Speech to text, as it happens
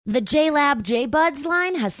The JLab J-Buds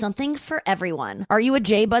line has something for everyone. Are you a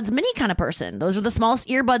J-Buds mini kind of person? Those are the smallest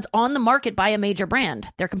earbuds on the market by a major brand.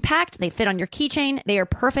 They're compact, they fit on your keychain, they are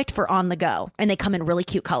perfect for on the go, and they come in really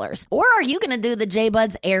cute colors. Or are you going to do the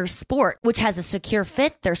J-Buds Air Sport, which has a secure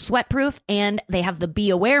fit, they're sweat-proof, and they have the Be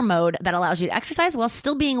Aware mode that allows you to exercise while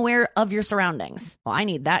still being aware of your surroundings. Well, I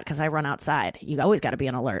need that because I run outside. You always got to be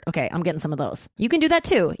on alert. Okay, I'm getting some of those. You can do that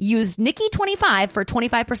too. Use Nikki25 for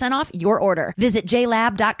 25% off your order. Visit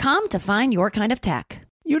jlab.com to find your kind of tech.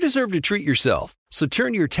 You deserve to treat yourself, so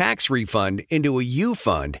turn your tax refund into a U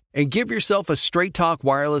fund and give yourself a Straight Talk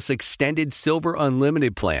Wireless Extended Silver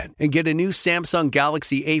Unlimited plan and get a new Samsung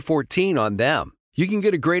Galaxy A14 on them. You can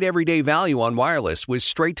get a great everyday value on wireless with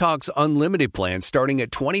Straight Talk's Unlimited plan starting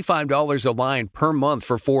at $25 a line per month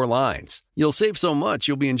for 4 lines. You'll save so much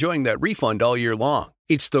you'll be enjoying that refund all year long.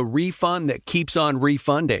 It's the refund that keeps on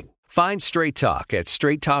refunding. Find Straight Talk at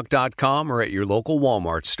straighttalk.com or at your local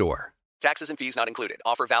Walmart store. Taxes and fees not included.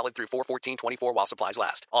 Offer valid through 4/14/24 while supplies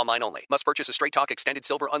last. Online only. Must purchase a Straight Talk Extended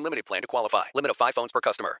Silver Unlimited plan to qualify. Limit of 5 phones per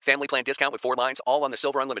customer. Family plan discount with 4 lines, all on the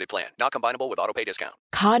Silver Unlimited plan. Not combinable with autopay discount.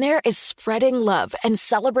 Conair is spreading love and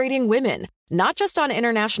celebrating women, not just on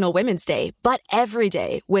International Women's Day, but every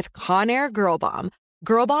day with Conair Girl Bomb.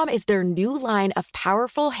 Girl Bomb is their new line of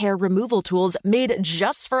powerful hair removal tools made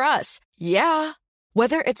just for us. Yeah.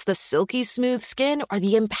 Whether it's the silky smooth skin or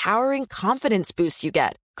the empowering confidence boost you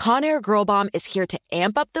get, Conair Girl Bomb is here to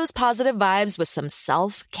amp up those positive vibes with some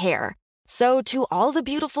self-care. So to all the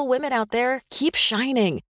beautiful women out there, keep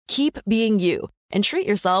shining, keep being you, and treat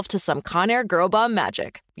yourself to some Conair Girl Bomb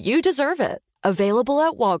magic. You deserve it. Available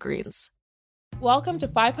at Walgreens. Welcome to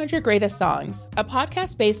 500 Greatest Songs, a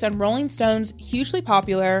podcast based on Rolling Stone's hugely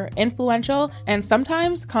popular, influential, and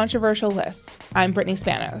sometimes controversial list. I'm Brittany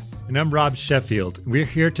Spanos. And I'm Rob Sheffield. We're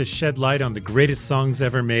here to shed light on the greatest songs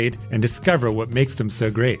ever made and discover what makes them so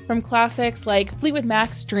great. From classics like Fleetwood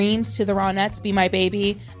Mac's Dreams to the Ronettes' Be My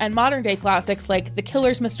Baby, and modern-day classics like The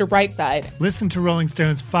Killer's Mr. Brightside. Listen to Rolling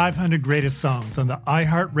Stone's 500 Greatest Songs on the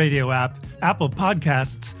iHeartRadio app, Apple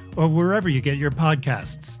Podcasts, or wherever you get your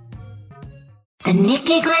podcasts. The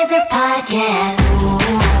Nikki Glaser Podcast.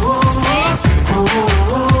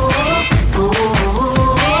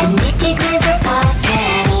 The Nikki Glaser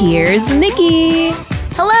Podcast. Here's Nikki.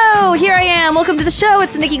 Hello, here I am. Welcome to the show.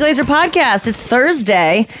 It's the Nikki Glaser Podcast. It's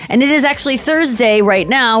Thursday, and it is actually Thursday right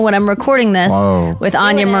now when I'm recording this with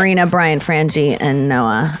Anya Marina, Brian Frangie, and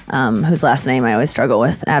Noah, whose last name I always struggle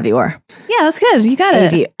with, Avior. Yeah, that's good. You got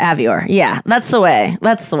it. Avior. Yeah, that's the way.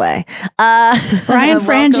 That's the way. Brian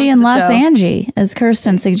Frangie and Los Angie, as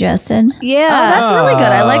Kirsten suggested. Yeah, that's really good.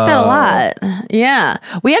 I like that a lot. Yeah.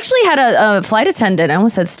 We actually had a flight attendant. I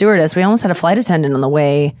almost said stewardess. We almost had a flight attendant on the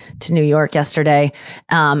way to New York yesterday.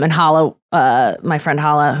 And Hala, my friend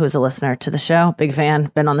Hala, who's a listener to the show, big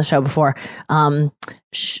fan, been on the show before.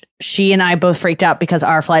 She and I both freaked out because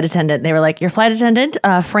our flight attendant, they were like, your flight attendant,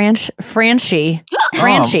 Franchie. What?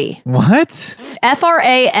 Franchee.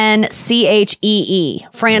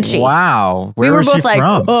 Franchie. Wow. We were both like,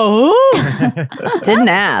 from? oh, didn't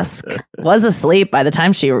ask. Was asleep by the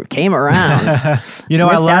time she came around. You know,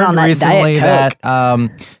 I learned recently that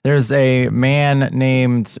there's a man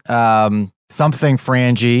named something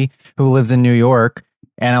Frangie who lives in New York.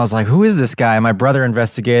 And I was like, who is this guy? My brother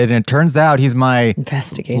investigated, and it turns out he's my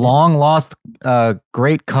long lost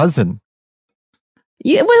great cousin.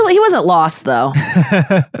 Yeah, well, he wasn't lost though.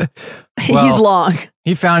 He's long.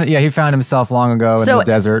 He found himself long ago in the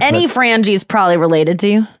desert. Any Frangie's probably related to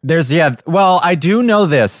you? Well, I do know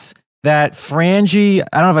this, that Frangie,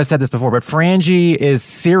 I don't know if I said this before, but Frangie is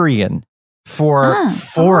Syrian for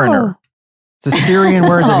foreigner. It's a Syrian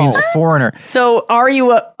word that means foreigner. So are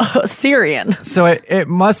you a Syrian? So it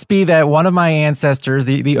must be that one of my ancestors,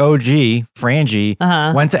 the OG,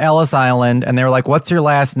 Frangie, went to Ellis Island, and they were like, what's your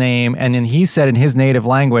last name? And then he said in his native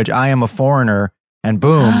language, I am a foreigner. And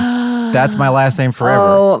boom, that's my last name forever.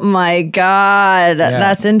 Oh my God. Yeah.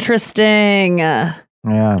 That's interesting. Yeah.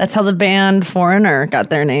 That's how the band Foreigner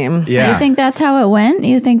got their name. Yeah. You think that's how it went?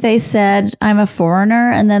 You think they said, I'm a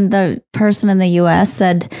foreigner, and then the person in the U.S.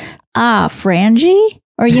 said, Frangie?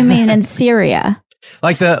 Or you mean in Syria?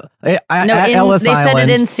 Like Ellis Island. They said it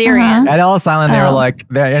in Syrian. At Ellis Island, they were like,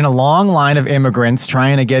 they're in a long line of immigrants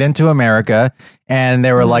trying to get into America. And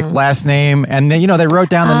they were like, last name. And then, they wrote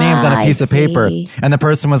down the names on a piece of paper. And the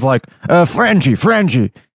person was like,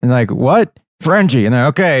 Frangie. And like, what? Frangie. And then,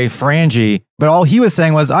 okay, Frangie. But all he was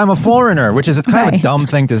saying was, I'm a foreigner, which is kind of a dumb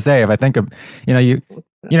thing to say. If I think of,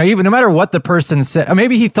 even no matter what the person said,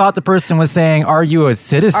 maybe he thought the person was saying, are you a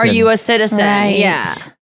citizen? Are you a citizen? Right. Yeah.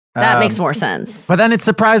 That makes more sense. But then it's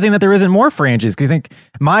surprising that there isn't more Frangies. Because you think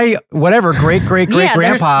my whatever great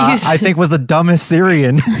grandpa, I think, was the dumbest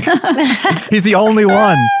Syrian. He's the only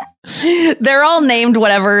one. They're all named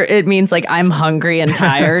whatever it means, like I'm hungry and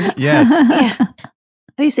tired. Yes. Yeah.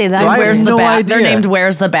 How do you say that? So Where's the idea. They're named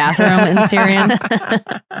Where's the Bathroom in Syrian.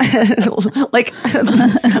 Like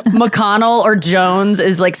McConnell or Jones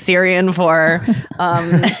is like Syrian for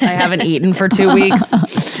I haven't eaten for 2 weeks.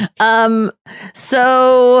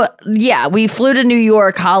 So yeah, we flew to New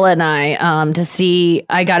York, Hala and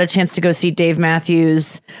I got a chance to go see Dave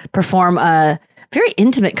Matthews perform a very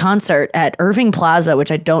intimate concert at Irving Plaza,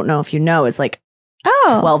 which I don't know if you know is like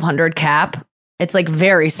 1,200 cap. It's like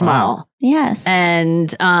very small. Wow. Yes.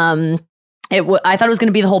 And I thought it was going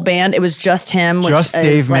to be the whole band. It was just him. Just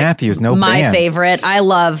Dave Matthews, no my band. favorite. I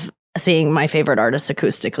love seeing my favorite artists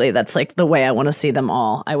acoustically. That's like the way I want to see them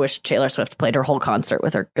all. I wish Taylor Swift played her whole concert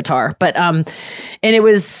with her guitar. But and it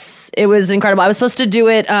was incredible. I was supposed to do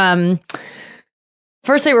it.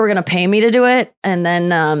 First, they were going to pay me to do it, and then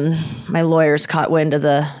my lawyers caught wind of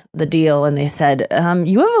the deal, and they said,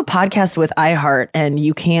 "You have a podcast with iHeart, and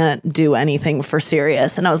you can't do anything for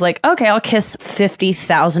Sirius." And I was like, "Okay, I'll kiss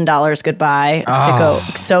 $50,000 goodbye to go,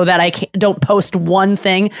 so that I don't post one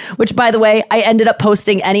thing." Which, by the way, I ended up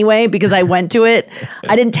posting anyway because I went to it.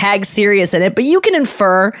 I didn't tag Sirius in it, but you can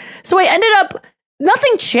infer. So I ended up.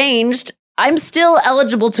 Nothing changed. I'm still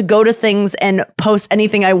eligible to go to things and post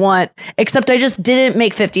anything I want, except I just didn't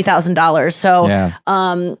make $50,000. So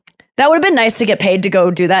that would have been nice to get paid to go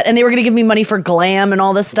do that. And they were going to give me money for glam and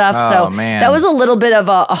all this stuff. That was a little bit of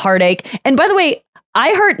a heartache. And by the way,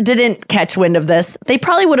 iHeart didn't catch wind of this. They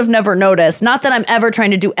probably would have never noticed. Not that I'm ever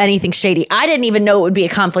trying to do anything shady. I didn't even know it would be a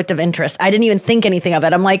conflict of interest. I didn't even think anything of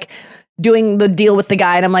it. I'm like doing the deal with the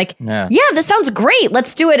guy and I'm like, yeah, this sounds great.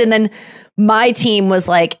 Let's do it. And then my team was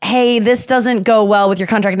like, hey, this doesn't go well with your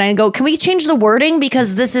contract. And I go, can we change the wording?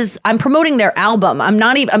 Because I'm promoting their album.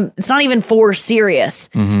 It's not even for Sirius.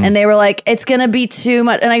 Mm-hmm. And they were like, it's going to be too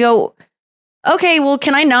much. And I go, okay, well,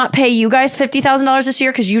 can I not pay you guys $50,000 this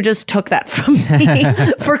year? Because you just took that from me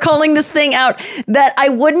for calling this thing out that I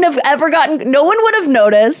wouldn't have ever gotten. No one would have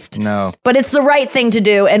noticed. No. But it's the right thing to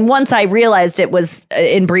do. And once I realized it was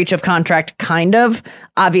in breach of contract, kind of,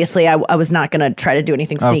 obviously I was not going to try to do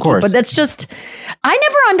anything sneaky. Of course. But that's just, I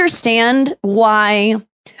never understand why.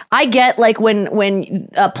 I get like when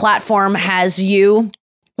a platform has you,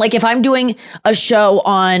 like if I'm doing a show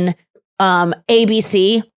on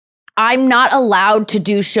ABC, I'm not allowed to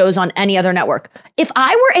do shows on any other network. If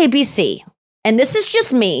I were ABC, and this is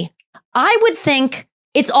just me, I would think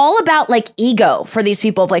it's all about like ego for these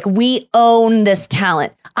people of like, we own this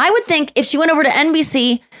talent. I would think if she went over to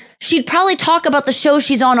NBC, she'd probably talk about the show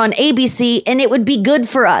she's on ABC and it would be good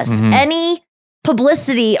for us. Mm-hmm. Any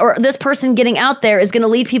publicity or this person getting out there is going to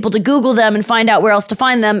lead people to Google them and find out where else to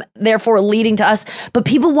find them, therefore leading to us. But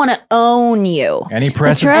people want to own you. Any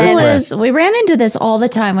press the trouble is, we ran into this all the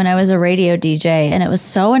time when I was a radio DJ, and it was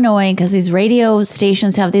so annoying because these radio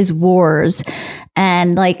stations have these wars.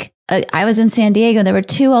 And like, I was in San Diego, there were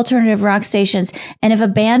 2 alternative rock stations. And if a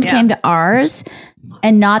band came to ours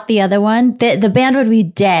and not the other one, the band would be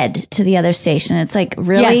dead to the other station. It's like,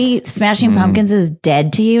 really? Smashing Pumpkins is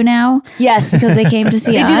dead to you now? Yes. Because they came to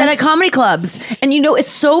see us? They do that at comedy clubs. And you know, it's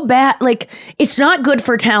so bad. Like, it's not good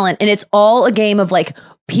for talent. And it's all a game of like,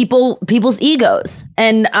 people's egos.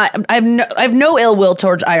 And I've no ill will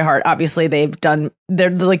towards iHeart. Obviously, they're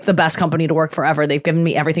like the best company to work for ever. They've given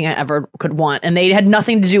me everything I ever could want. And they had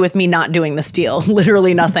nothing to do with me not doing this deal.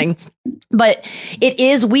 Literally nothing. But it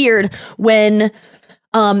is weird when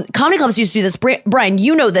comedy clubs used to do this. Brian,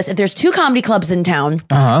 you know this. If there's 2 comedy clubs in town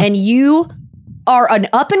and you are an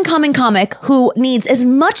up-and-coming comic who needs as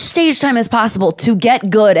much stage time as possible to get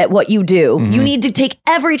good at what you do. Mm-hmm. You need to take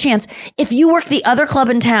every chance. If you work the other club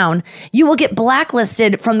in town, you will get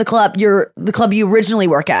blacklisted from the club you originally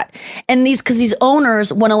work at. And because these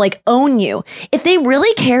owners want to like own you. If they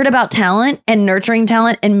really cared about talent and nurturing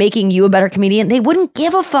talent and making you a better comedian, they wouldn't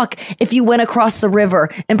give a fuck if you went across the river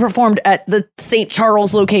and performed at the St.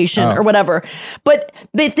 Charles location or whatever. But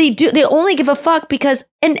they only give a fuck because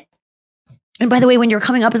and by the way, when you're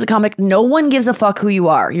coming up as a comic, no one gives a fuck who you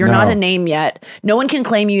are. You're not a name yet. No one can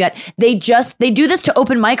claim you yet. They do this to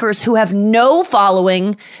open micers who have no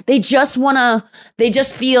following. They just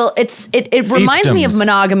feel it reminds me of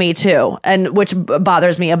monogamy too. And which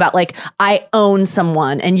bothers me about like, I own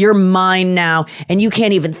someone and you're mine now and you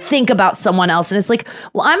can't even think about someone else. And it's like,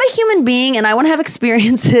 well, I'm a human being and I want to have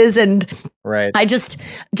experiences and I just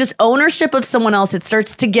ownership of someone else. It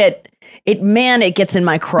starts to get, it gets in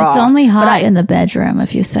my craw. It's only hot in the bedroom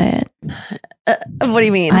if you say it. What do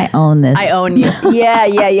you mean? I own this. I own you.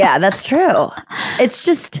 Yeah. That's true. It's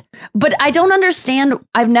just, but I don't understand.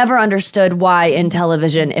 I've never understood why in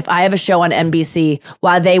television, if I have a show on NBC,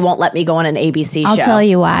 why they won't let me go on an ABC show. I'll tell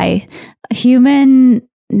you why. Human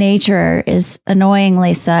nature is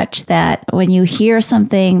annoyingly such that when you hear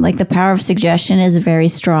something, like the power of suggestion is very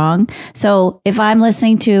strong. So if I'm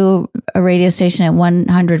listening to a radio station at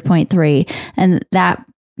 100.3 and that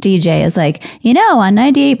DJ is like, on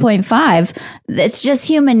 98.5, it's just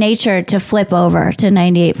human nature to flip over to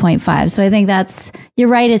 98.5. So I think you're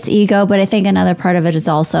right, it's ego, but I think another part of it is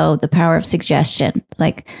also the power of suggestion.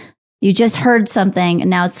 Like, you just heard something and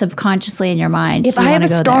now it's subconsciously in your mind. If I have a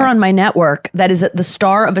star on my network that is the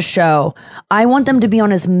star of a show, I want them to be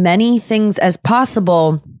on as many things as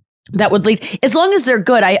possible that would lead, as long as they're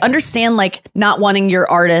good. I understand like not wanting your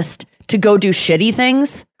artist to go do shitty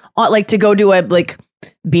things, like to go do a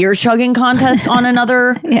beer chugging contest on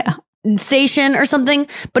another station or something.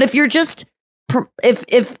 But if you're just,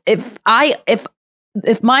 if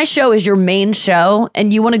my show is your main show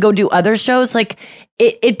and you want to go do other shows, like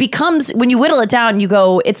it becomes, when you whittle it down, you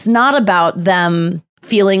go, it's not about them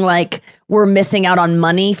feeling like we're missing out on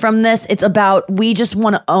money from this. It's about, we just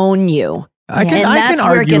want to own you. I can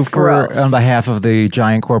argue on behalf of the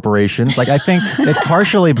giant corporations. Like, I think it's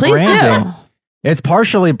partially branding. Do. It's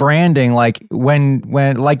partially branding. Like when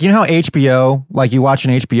like, how HBO, like you watch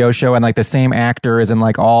an HBO show and like the same actor is in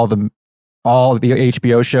like all the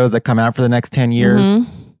HBO shows that come out for the next 10 years.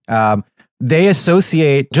 Mm-hmm. They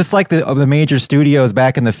associate, just like the major studios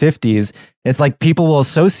back in the 50s, it's like people will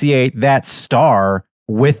associate that star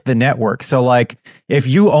with the network. So like if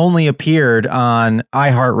you only appeared on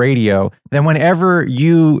iHeartRadio, then whenever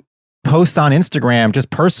you post on Instagram just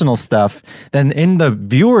personal stuff, then in the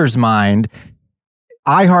viewer's mind,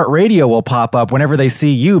 iHeartRadio will pop up whenever they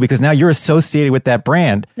see you because now you're associated with that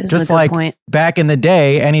brand. Just like back in the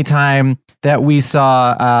day, anytime that we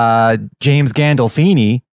saw James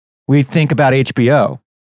Gandolfini, we'd think about HBO.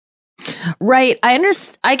 Right.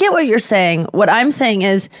 I get what you're saying. What I'm saying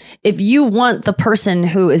is, if you want the person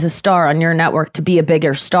who is a star on your network to be a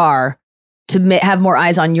bigger star, to have more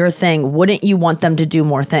eyes on your thing, wouldn't you want them to do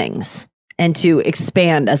more things and to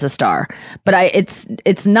expand as a star? But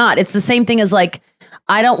it's not. It's the same thing as like,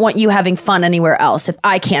 I don't want you having fun anywhere else if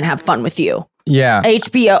I can't have fun with you. Yeah.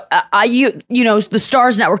 HBO, the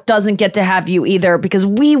Stars Network doesn't get to have you either because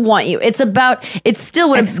we want you. It's still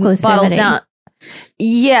what it bottles down.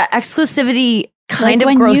 Yeah, exclusivity kind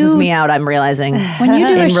of grosses me out, I'm realizing. When you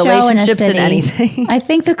do a show relationships in a city, and anything. I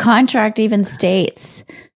think the contract even states,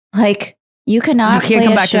 like, you cannot play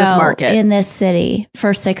a show in this city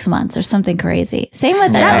for 6 months or something crazy. Same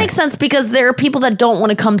with that. Makes sense because there are people that don't want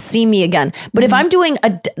to come see me again. But if I'm doing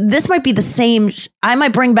this might be the same, I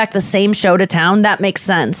might bring back the same show to town. That makes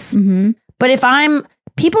sense. Mm-hmm. But if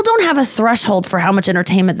people don't have a threshold for how much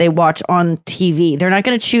entertainment they watch on TV. They're not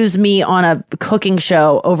going to choose me on a cooking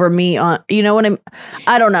show over me on,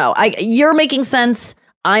 I don't know. You're making sense.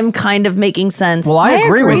 I'm kind of making sense. Well, I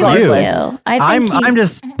agree with you. I'm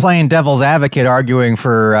just playing devil's advocate, arguing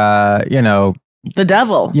for, the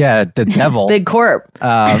devil. Yeah, the devil. Big corp.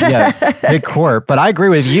 Big corp. But I agree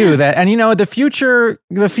with you that, and the future,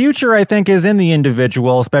 I think, is in the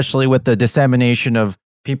individual, especially with the dissemination of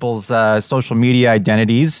people's social media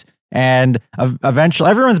identities. And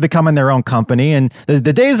eventually, everyone's becoming their own company. And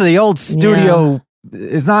the days of the old studio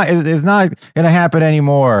is not going to happen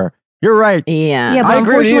anymore. You're right. Yeah. Yeah, but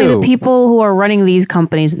unfortunately, the people who are running these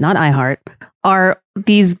companies, not iHeart, are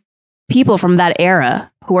these people from that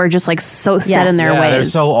era who are just like so set in their ways. They're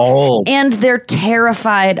so old. And they're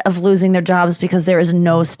terrified of losing their jobs because there is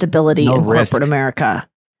no stability in corporate America.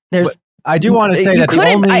 I do want to say that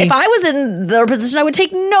if I was in their position, I would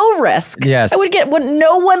take no risk. Yes. I would get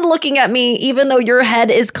no one looking at me, even though your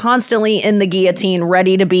head is constantly in the guillotine,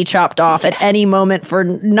 ready to be chopped off at any moment for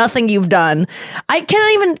nothing you've done. I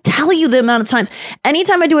cannot even tell you the amount of times.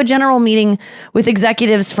 Anytime I do a general meeting with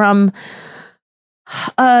executives from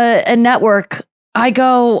a network, I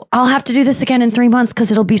go, I'll have to do this again in 3 months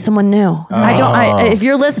because it'll be someone new. If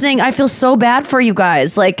you're listening, I feel so bad for you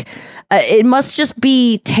guys. Like, it must just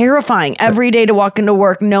be terrifying every day to walk into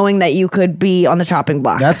work knowing that you could be on the chopping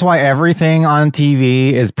block. That's why everything on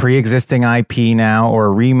TV is pre-existing IP now, or a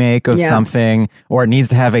remake of something, or it needs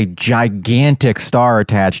to have a gigantic star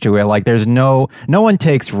attached to it. Like, there's no one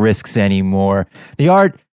takes risks anymore. The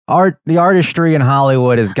artistry in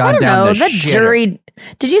Hollywood has gone down the shitter.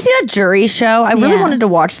 Did you see that jury show? I really wanted to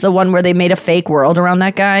watch the one where they made a fake world around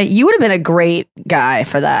that guy. You would have been a great guy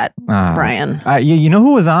for that, Brian. You know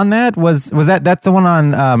who was on that? Was that's the one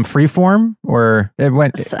on Freeform, or it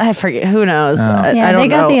went? I forget. Who knows? I don't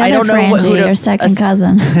know. The other Frangie, your second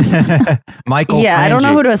cousin, Michael. Yeah, Frangie. I don't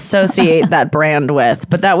know who to associate that brand with,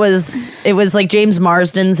 but it was like James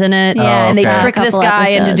Marsden's in it. Yeah, and they tricked this guy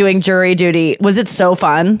into doing jury duty. Was it so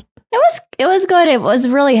fun? It was good. It was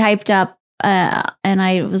really hyped up. And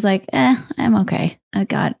I was like, I'm okay. I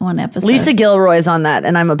got one episode. Lisa Gilroy's on that,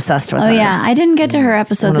 and I'm obsessed with her. Oh, yeah. I didn't get to her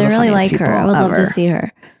episodes. I really like her. I would love to see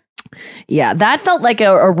her. Yeah, that felt like an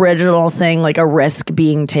original thing, like a risk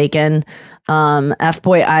being taken.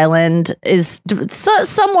 F-Boy Island is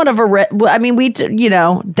somewhat of a I mean, we,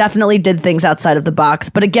 definitely did things outside of the box.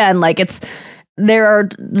 But again, like there are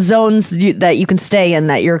zones that you can stay in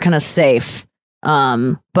that you're kind of safe.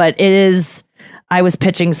 But it is... I was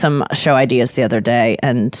pitching some show ideas the other day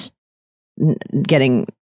and getting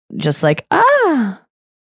just like, that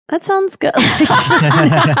sounds good.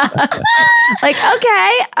 Like,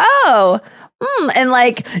 okay, and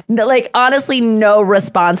like honestly, no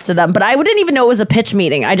response to them. But I didn't even know it was a pitch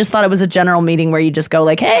meeting. I just thought it was a general meeting where you just go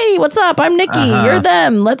like, hey, what's up? I'm Nikki. You're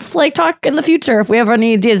them. Let's like talk in the future if we have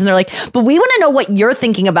any ideas. And they're like, but we want to know what you're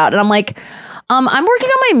thinking about. And I'm like, I'm working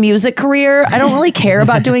on my music career. I don't really care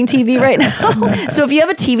about doing TV right now. So if you have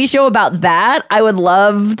a TV show about that, I would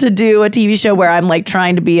love to do a TV show where I'm like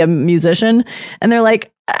trying to be a musician. And they're like,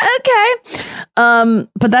 okay.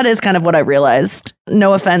 But that is kind of what I realized.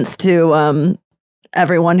 No offense to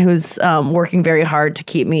everyone who's working very hard to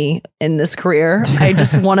keep me in this career. I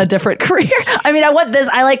just want a different career. I mean, I want this.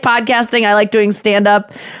 I like podcasting. I like doing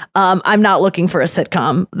stand-up. I'm not looking for a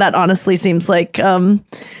sitcom. That honestly seems like...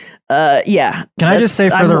 yeah. Can I just say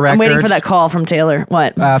for the record? I'm waiting for that call from Taylor.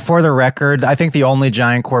 What? For the record, I think the only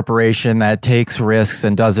giant corporation that takes risks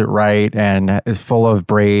and does it right and is full of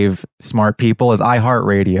brave, smart people is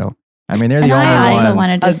iHeartRadio. I mean, they're the only ones. I also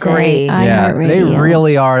wanted to say iHeartRadio. They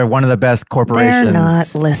really are one of the best corporations. They're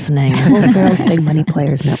not listening. Will Ferrell's Big Money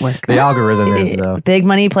Players Network. The algorithm is, though. Big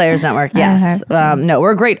Money Players Network, yes. No,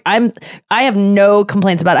 we're great. I have no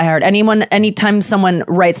complaints about iHeart. Anytime someone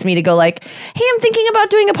writes me to go like, hey, I'm thinking about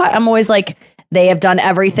doing a pod, I'm always like, they have done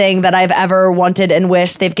everything that I've ever wanted and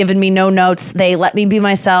wished. They've given me no notes. They let me be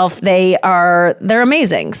myself. They're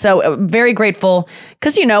amazing. So very grateful.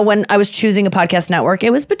 Because, when I was choosing a podcast network,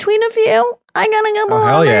 it was between a few. I got a couple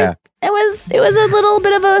hell yeah. It was a little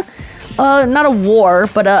bit of a, not a war,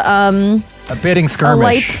 but a bidding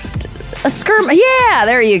skirmish. A skirmish. Yeah,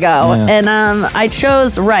 there you go. Yeah. And I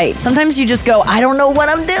chose right. Sometimes you just go, I don't know what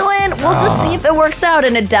I'm doing. We'll just see if it works out.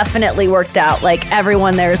 And it definitely worked out. Like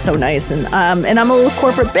everyone there is so nice. And I'm a little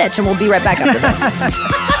corporate bitch, and we'll be right back after this.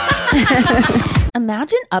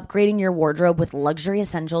 Imagine upgrading your wardrobe with luxury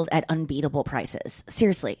essentials at unbeatable prices.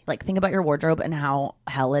 Seriously, like think about your wardrobe and how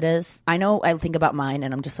hell it is. I know I think about mine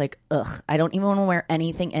and I'm just like, ugh, I don't even want to wear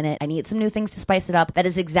anything in it. I need some new things to spice it up. That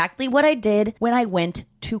is exactly what I did when I went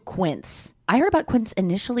to Quince. I heard about Quince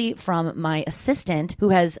initially from my assistant who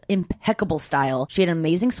has impeccable style. She had an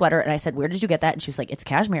amazing sweater and I said, where did you get that? And she was like, it's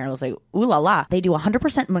cashmere. I was like, ooh la la. They do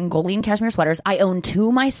 100% Mongolian cashmere sweaters. I own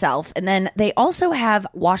 2 myself. And then they also have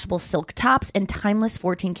washable silk tops and timeless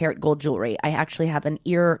 14 karat gold jewelry. I actually have an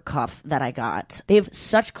ear cuff that I got. They have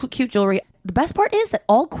such cute jewelry. The best part is that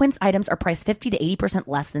all Quince items are priced 50 to 80%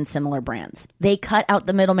 less than similar brands. They cut out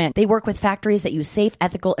the middleman. They work with factories that use safe,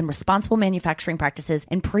 ethical, and responsible manufacturing practices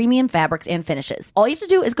and premium fabrics and finishes. All you have to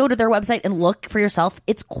do is go to their website and look for yourself.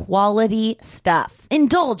 It's quality stuff.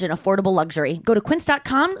 Indulge in affordable luxury. Go to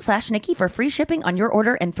quince.com/Nikki for free shipping on your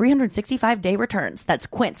order and 365-day returns. That's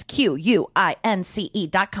Quince,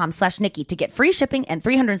 QUINCE.com/Nikki to get free shipping and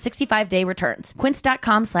 365-day returns.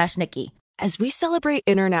 Quince.com/Nikki. As we celebrate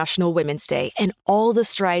International Women's Day and all the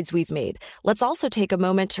strides we've made, let's also take a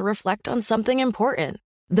moment to reflect on something important: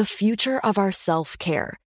 the future of our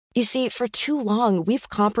self-care. You see, for too long, we've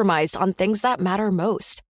compromised on things that matter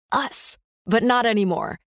most, us. But not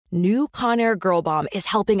anymore. New Conair Girl Bomb is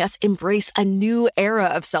helping us embrace a new era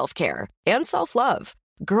of self-care and self-love.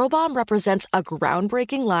 Girl Bomb represents a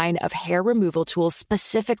groundbreaking line of hair removal tools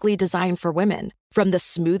specifically designed for women. From the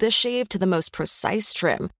smoothest shave to the most precise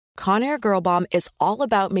trim, Conair Girl Bomb is all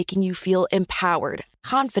about making you feel empowered,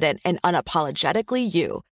 confident, and unapologetically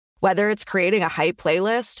you. Whether it's creating a hype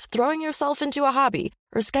playlist, throwing yourself into a hobby,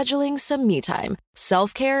 or scheduling some me time,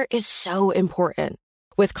 self-care is so important.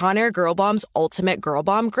 With Conair Girl Bomb's ultimate Girl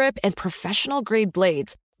Bomb grip and professional-grade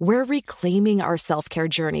blades, we're reclaiming our self-care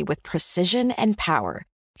journey with precision and power.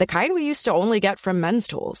 The kind we used to only get from men's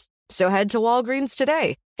tools. So head to Walgreens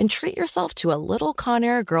today and treat yourself to a little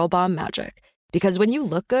Conair Girl Bomb magic. Because when you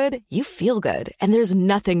look good, you feel good. And there's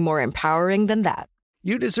nothing more empowering than that.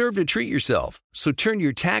 You deserve to treat yourself, so turn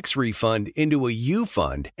your tax refund into a U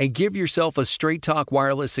fund and give yourself a Straight Talk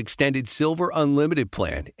Wireless Extended Silver Unlimited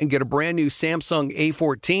plan and get a brand new Samsung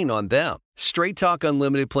A14 on them. Straight Talk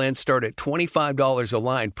Unlimited plans start at $25 a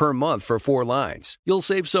line per month for 4 lines. You'll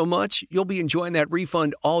save so much, you'll be enjoying that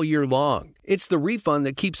refund all year long. It's the refund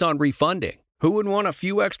that keeps on refunding. Who would want a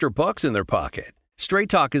few extra bucks in their pocket? Straight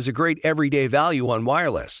Talk is a great everyday value on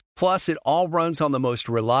wireless. Plus, it all runs on the most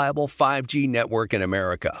reliable 5G network in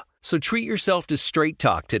America. So treat yourself to Straight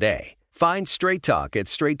Talk today. Find Straight Talk at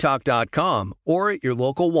straighttalk.com or at your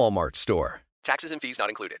local Walmart store. Taxes and fees not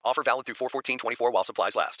included. Offer valid through 4/14/24 while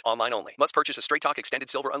supplies last. Online only. Must purchase a Straight Talk Extended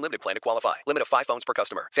Silver Unlimited plan to qualify. Limit of 5 phones per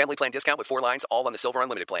customer. Family plan discount with 4 lines all on the Silver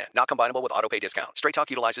Unlimited plan. Not combinable with autopay discount. Straight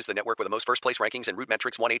Talk utilizes the network with the most first-place rankings and root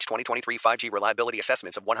metrics 1H 2023 5G reliability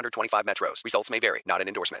assessments of 125 metros. Results may vary. Not an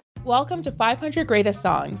endorsement. Welcome to 500 Greatest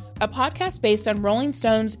Songs, a podcast based on Rolling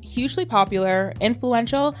Stone's hugely popular,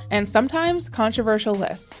 influential, and sometimes controversial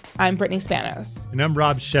list. I'm Brittany Spanos. And I'm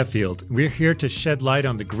Rob Sheffield. We're here to shed light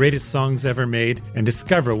on the greatest songs ever made and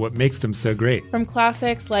discover what makes them so great. From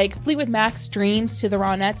classics like Fleetwood Mac's Dreams to the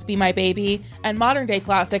Ronettes' Be My Baby, and modern-day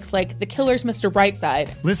classics like The Killer's Mr. Brightside.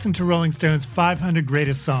 Listen to Rolling Stone's 500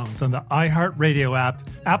 Greatest Songs on the iHeartRadio app,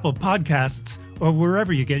 Apple Podcasts, or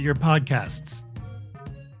wherever you get your podcasts.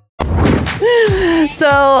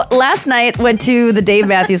 So last night went to the Dave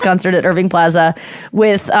Matthews concert at Irving Plaza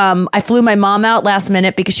with, I flew my mom out last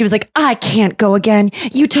minute because she was like, I can't go again.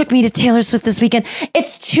 You took me to Taylor Swift this weekend.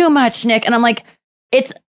 It's too much, Nick. And I'm like,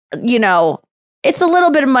 it's a little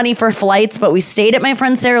bit of money for flights, but we stayed at my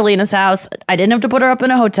friend Sarah Lena's house. I didn't have to put her up in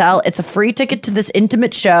a hotel. It's a free ticket to this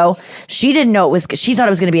intimate show. She didn't know she thought it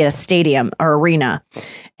was going to be at a stadium or arena.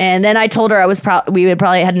 And then I told her we would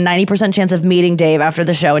probably had a 90% chance of meeting Dave after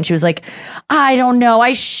the show. And she was like, I don't know,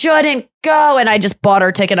 I shouldn't go. And I just bought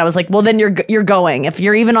her ticket. I was like, well, then you're going. If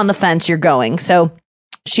you're even on the fence, you're going. So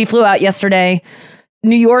she flew out yesterday.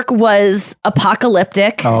 New York was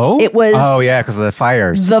apocalyptic. Oh? It was. Oh, yeah, because of the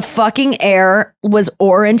fires. The fucking air was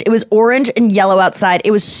orange. It was orange and yellow outside. It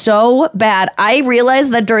was so bad. I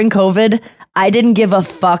realized that during COVID, I didn't give a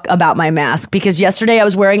fuck about my mask because yesterday I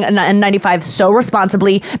was wearing an N95 so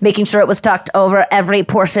responsibly, making sure it was tucked over every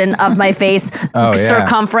portion of my face,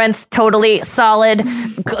 circumference, totally solid,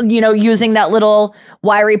 using that little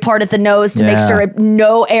wiry part at the nose to make sure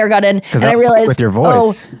no air got in. And I realized, with your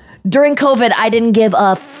voice. During COVID, I didn't give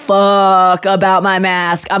a fuck about my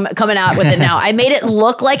mask. I'm coming out with it now. I made it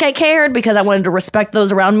look like I cared because I wanted to respect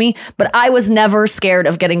those around me, but I was never scared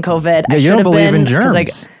of getting COVID. Yeah, I you don't believe in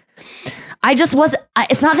germs. I just was.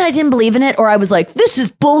 It's not that I didn't believe in it or I was like, this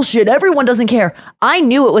is bullshit. Everyone doesn't care. I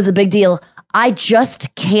knew it was a big deal. I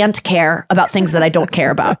just can't care about things that I don't care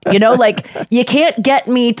about. Like you can't get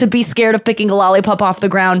me to be scared of picking a lollipop off the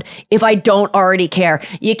ground if I don't already care.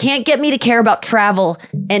 You can't get me to care about travel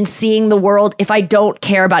and seeing the world if I don't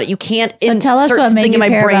care about it. You can't. So tell us what made you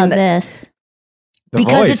care about this.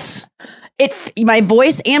 Because it's my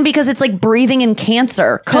voice and because it's like breathing in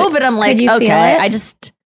cancer. So COVID, I'm like, okay,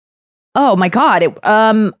 oh my God.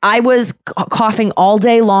 I was coughing all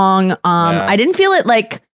day long. I didn't feel it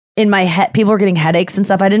like in my head. People were getting headaches and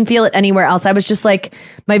stuff. I didn't feel it anywhere else. I was just like,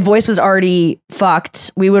 my voice was already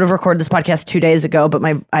fucked. We would have recorded this podcast 2 days ago, but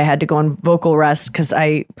I had to go on vocal rest because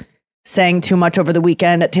I sang too much over the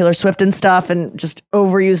weekend at Taylor Swift and stuff and just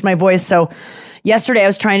overused my voice. So yesterday I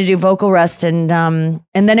was trying to do vocal rest and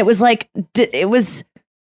then it was like, it was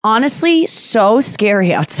honestly so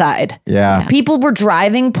scary outside. Yeah. People were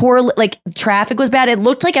driving poorly, like traffic was bad. It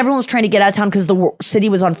looked like everyone was trying to get out of town because the city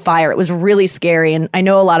was on fire. It was really scary. And I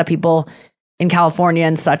know a lot of people in California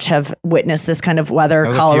and such have witnessed this kind of weather,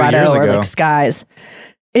 Colorado or like skies.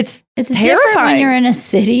 It's terrifying different when you're in a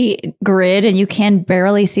city grid and you can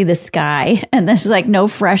barely see the sky and there's like no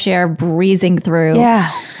fresh air breezing through. Yeah.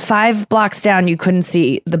 5 blocks down, you couldn't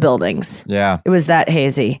see the buildings. Yeah. It was that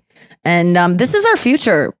hazy. And this is our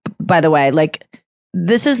future, by the way. Like,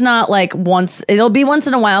 this is not like it'll be once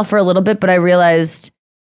in a while for a little bit, but I realized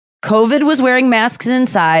COVID was wearing masks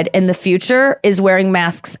inside and the future is wearing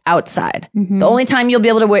masks outside. Mm-hmm. The only time you'll be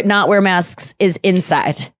able to not wear masks is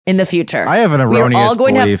inside in the future. I have an erroneous belief. We're all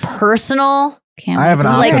going to have personal... I have an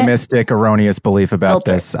optimistic, erroneous belief about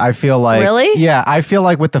this. I feel like... Really? Yeah, I feel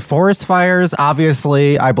like with the forest fires,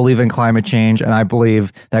 obviously, I believe in climate change, and I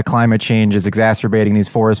believe that climate change is exacerbating these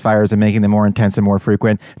forest fires and making them more intense and more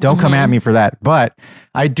frequent. Don't come at me for that. But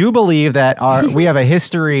I do believe that we have a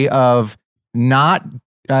history of not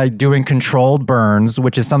doing controlled burns,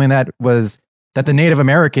 which is something that the Native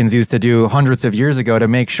Americans used to do hundreds of years ago to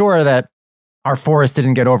make sure that our forests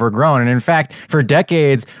didn't get overgrown. And in fact, for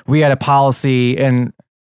decades, we had a policy in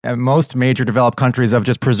most major developed countries of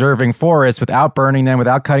just preserving forests without burning them,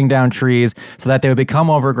 without cutting down trees, so that they would become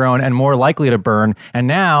overgrown and more likely to burn. And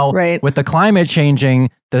now, with the climate changing,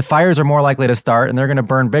 the fires are more likely to start and they're going to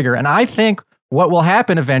burn bigger. And I think what will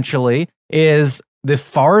happen eventually is the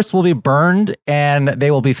forests will be burned and they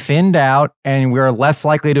will be thinned out, and we're less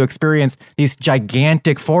likely to experience these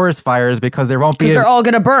gigantic forest fires because they're all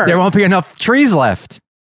going to burn. There won't be enough trees left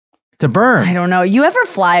to burn. I don't know. You ever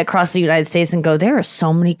fly across the United States and go, there are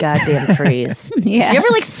so many goddamn trees? Yeah. You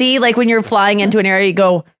ever see when you're flying into an area, you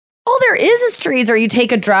go, all there is trees, or you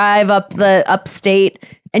take a drive up the upstate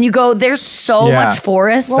and you go, there's so much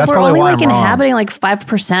forest. Well, we're only inhabiting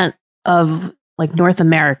 5% of North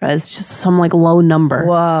America. It's just some low number.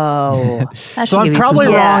 Whoa. So I'm probably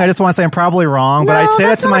wrong. I just want to say I'm probably wrong, but I'd say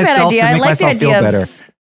that to myself to make myself feel better.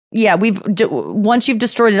 Yeah, once you've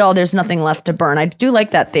destroyed it all, there's nothing left to burn. I do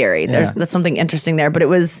like that theory. That's something interesting there, but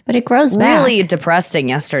it grows back. Really depressing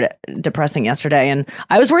yesterday, and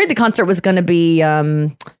I was worried the concert was going to be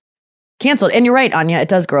canceled. And you're right, Anya, it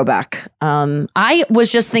does grow back. I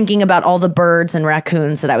was just thinking about all the birds and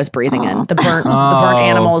raccoons that I was breathing in, the burnt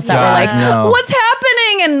animals that were what's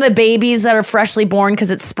happening? And the babies that are freshly born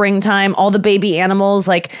because it's springtime, all the baby animals,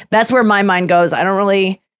 that's where my mind goes. I don't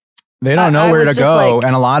really... They don't know where to go,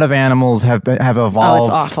 and a lot of animals have evolved. Oh, it's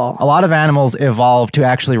awful. A lot of animals evolved to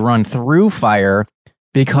actually run through fire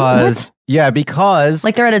because they're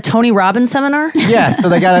at a Tony Robbins seminar. Yeah, so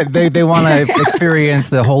they want to experience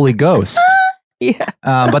the Holy Ghost. Yeah,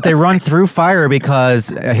 but they run through fire because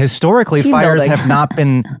historically fires have not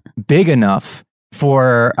been big enough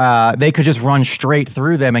for they could just run straight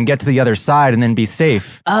through them and get to the other side and then be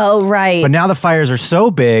safe. Oh, right. But now the fires are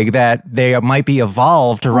so big that they might be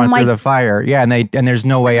evolved to run through the fire. Yeah, and there's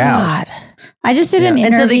no way out. I just did an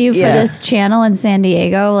interview for this channel in San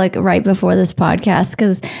Diego, right before this podcast,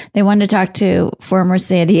 because they wanted to talk to former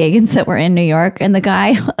San Diegans that were in New York. And the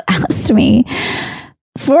guy asked me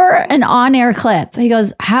for an on-air clip. He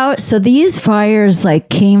goes, so these fires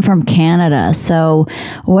came from Canada. So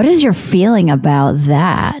what is your feeling about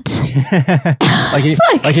that?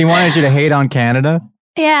 he wanted you to hate on Canada?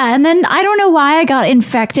 Yeah, and then I don't know why I got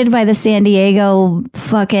infected by the San Diego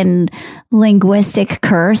fucking linguistic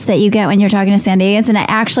curse that you get when you're talking to San Diegans, and I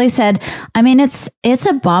actually said, I mean, it's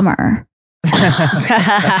a bummer. That's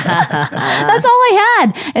all I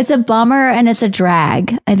had. It's a bummer and it's a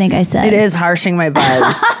drag, I think I said. It is harshing my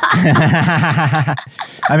buzz.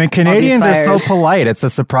 I mean, Canadians are so polite. It's a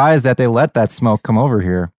surprise that they let that smoke come over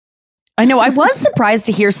here. I know. I was surprised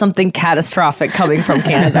to hear something catastrophic coming from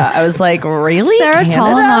Canada. I was like, really? Sarah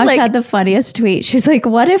Tolomosh had the funniest tweet. She's like,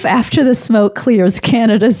 what if after the smoke clears,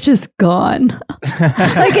 Canada's just gone?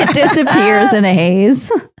 It disappears in a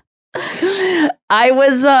haze. I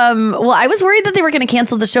was worried that they were going to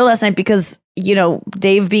cancel the show last night because,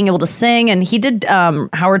 Dave being able to sing, and he did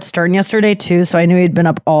Howard Stern yesterday too. So I knew he'd been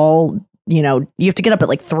up all, you have to get up at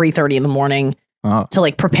 3:30 in the morning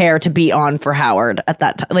to prepare to be on for Howard at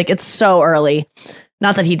that time. It's so early.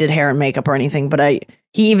 Not that he did hair and makeup or anything, but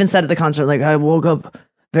he even said at the concert, I woke up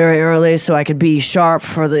very early so I could be sharp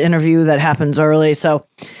for the interview that happens early. So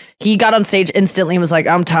he got on stage instantly and was like,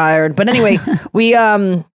 I'm tired. But anyway, we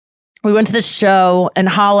went to this show, and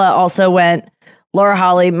Hala also went. Laura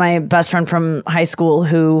Holly, my best friend from high school,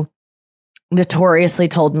 who notoriously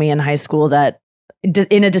told me in high school that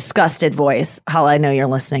in a disgusted voice, Hala, I know you're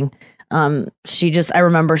listening. I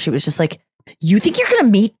remember she was just like, you think you're going to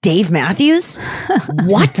meet Dave Matthews?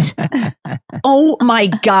 What? Oh my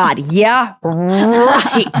God. Yeah,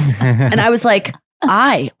 right. And I was like,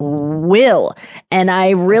 I will. And I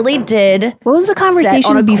really did. What was the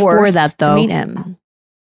conversation before that, though? To meet him.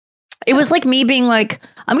 It was me being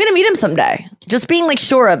I'm going to meet him someday. Just being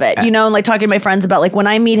sure of it, and talking to my friends about when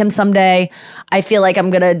I meet him someday, I feel like I'm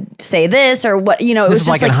going to say this or what, it was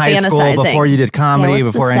just in high school before you did comedy,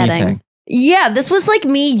 before anything. Yeah, this was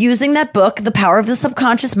me using that book, The Power of the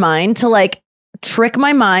Subconscious Mind, to trick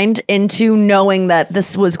my mind into knowing that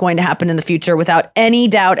this was going to happen in the future without any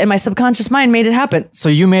doubt. And my subconscious mind made it happen. So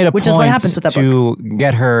you made a point is what happens with that to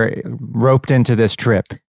get her roped into this trip.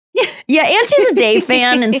 Yeah, and she's a Dave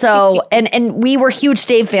fan, and so and we were huge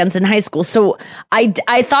Dave fans in high school. So I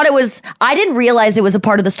thought I didn't realize it was a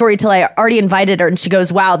part of the story till I already invited her, and she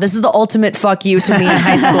goes, "Wow, this is the ultimate fuck you to me in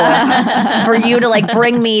high school for you to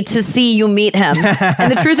bring me to see you meet him."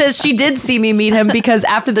 And the truth is, she did see me meet him because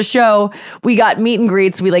after the show, we got meet and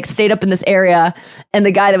greets. We stayed up in this area, and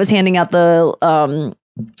the guy that was handing out the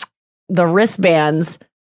wristbands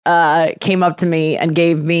came up to me and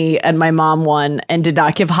gave me and my mom one and did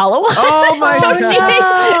not give Hala one. Oh my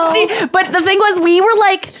God. But the thing was, we were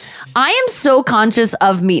like, I am so conscious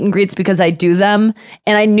of meet and greets because I do them.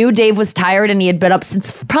 And I knew Dave was tired and he had been up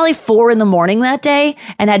since probably 4 a.m. that day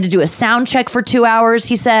and had to do a sound check for 2 hours,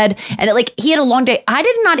 he said. And he had a long day. I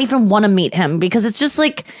did not even want to meet him because it's just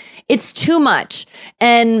like, it's too much.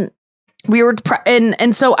 And we were,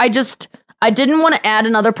 and so I didn't want to add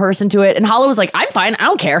another person to it. And Hala was like, I'm fine. I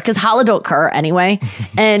don't care. Because Hala don't cur anyway.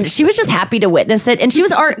 And she was just happy to witness it. And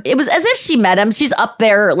it was as if she met him. She's up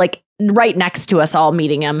there like right next to us all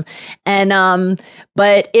meeting him. And,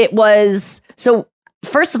 but it was, so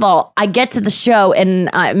first of all, I get to the show and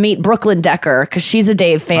I meet Brooklyn Decker because she's a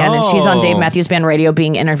Dave fan and she's on Dave Matthews Band Radio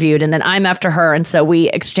being interviewed. And then I'm after her. And so we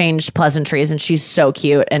exchanged pleasantries and she's so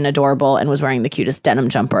cute and adorable and was wearing the cutest denim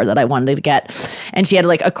jumper that I wanted to get. And she had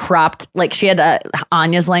like a cropped, like she had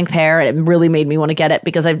Anya's length hair and it really made me want to get it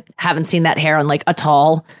because I haven't seen that hair on like a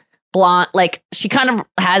tall blonde. Like she kind of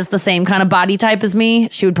has the same kind of body type as me.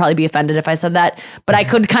 She would probably be offended if I said that, but I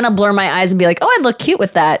could kind of blur my eyes and be like, oh, I'd look cute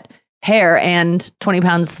with that hair and 20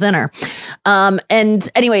 pounds thinner. And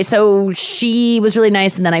anyway, so she was really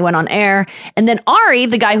nice. And then I went on air. And then Ari,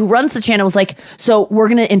 the guy who runs the channel, was like, so we're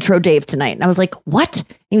going to intro Dave tonight. And I was like, what?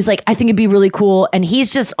 And he was like, I think it'd be really cool. And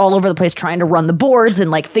he's just all over the place trying to run the boards and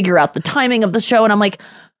like figure out the timing of the show. And I'm like,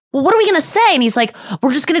 well, what are we going to say? And he's like,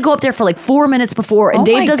 we're just going to go up there for like 4 minutes before. And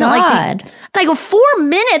Dave doesn't like to. And I go, 4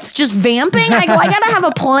 minutes just vamping? I go, I got to have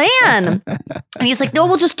a plan. And he's like, no,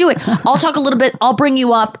 we'll just do it. I'll talk a little bit. I'll bring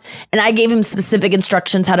you up. And I gave him specific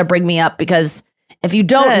instructions how to bring me up because if you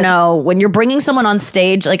don't know, when you're bringing someone on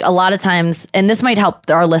stage, like a lot of times, and this might help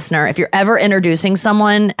our listener, if you're ever introducing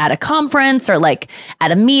someone at a conference or like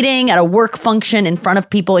at a meeting, at a work function in front of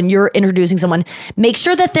people, and you're introducing someone, make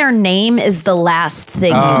sure that their name is the last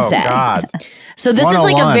thing you say. God. So this is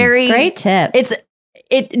like a very great tip.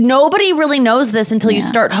 Nobody really knows this until you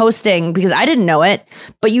start hosting because I didn't know it,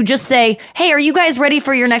 but you just say, hey, are you guys ready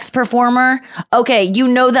for your next performer? Okay, you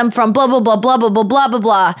know them from blah, blah, blah, blah, blah, blah, blah, blah,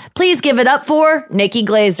 blah. Please give it up for Nikki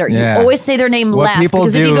Glazer. Yeah. You always say their name What last people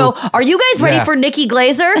because if you do- go, are you guys ready for Nikki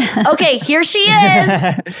Glazer? Okay, here she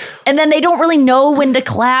is. And then they don't really know when to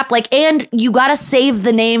clap. And you got to save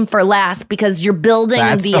the name for last because you're building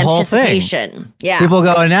That's the whole thing. anticipation. Yeah. People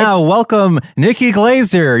go, now welcome Nikki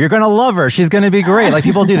Glazer. You're going to love her. She's going to be great. Like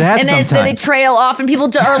people do that and sometimes. then they trail off and people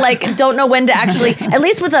are like, don't know when to actually, at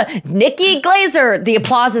least with a Nikki Glazer, the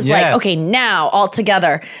applause is like, okay, now all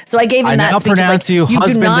together. So I gave him that now speech. pronounce like, you do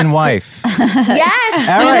husband not and say- wife. Yes.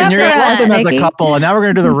 All right, and you're going to love them as a Nikki. couple. And now we're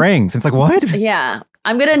going to do the rings. It's like, what? Yeah.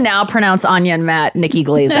 I'm going to now pronounce Anya and Matt Nikki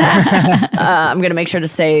Glazer. I'm going to make sure to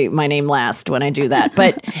say my name last when I do that.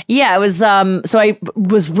 But yeah, it was, so I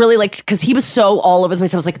was really like, because he was so all over the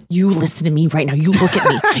place. I was like, you listen to me right now. You look at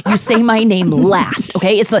me. You say my name last.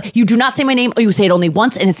 Okay. It's like, you do not say my name. Or you say it only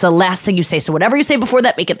once and it's the last thing you say. So whatever you say before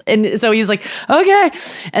that, make it. And so he's like, okay.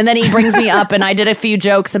 And then he brings me up and I did a few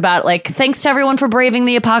jokes about like, thanks to everyone for braving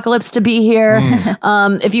the apocalypse to be here.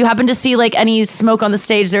 If you happen to see like any smoke on the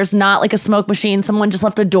stage, there's not like a smoke machine. Someone just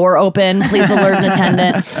left a door open. Please alert an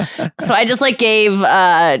attendant. So I just like gave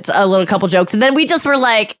a little couple jokes, and then we just were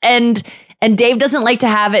like, and Dave doesn't like to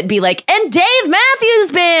have it be like, and Dave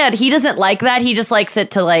Matthews Band. He doesn't like that. He just likes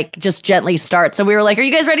it to like just gently start. So we were like, are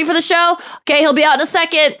you guys ready for the show? Okay, he'll be out in a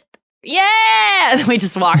second. Yeah. And we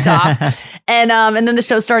just walked off, and then the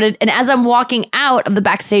show started. And as I'm walking out of the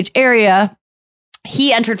backstage area,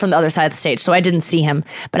 he entered from the other side of the stage, so I didn't see him.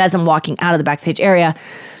 But as I'm walking out of the backstage area,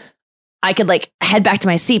 I could like head back to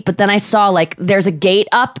my seat, but then I saw like there's a gate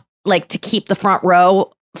up like to keep the front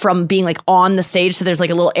row from being like on the stage. So there's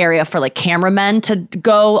like a little area for like cameramen to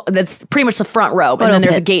go. That's pretty much the front row. And then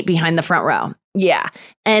there's a gate behind the front row. Yeah.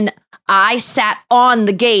 And I sat on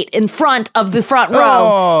the gate in front of the front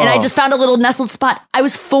row and I just found a little nestled spot. I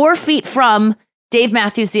was 4 feet from Dave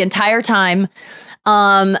Matthews the entire time.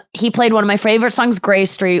 He played one of my favorite songs, Gray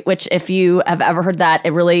Street, which if you have ever heard that,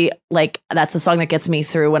 it really like, that's a song that gets me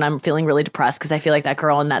through when I'm feeling really depressed. Cause I feel like that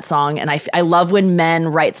girl in that song. And I love when men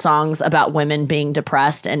write songs about women being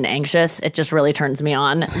depressed and anxious. It just really turns me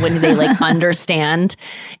on when they like understand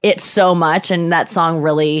it so much. And that song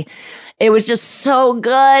really, it was just so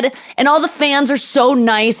good. And all the fans are so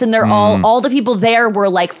nice. And they're all the people there were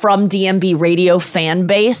like from DMB radio fan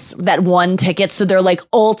base that won tickets. So they're like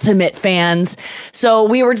ultimate fans. So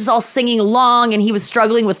we were just all singing along and he was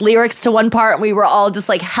struggling with lyrics to one part. And we were all just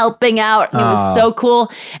like helping out. And it was so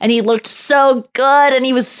cool. And he looked so good. And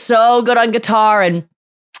he was so good on guitar. And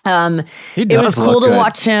it was cool to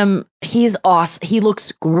watch him. He's awesome. He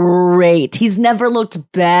looks great. He's never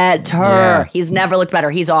looked better. Yeah. He's never looked better.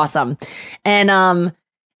 He's awesome. And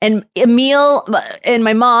And Emil and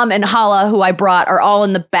my mom and Hala, who I brought, are all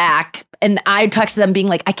in the back. And I texted them being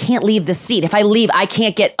like, I can't leave this seat. If I leave, I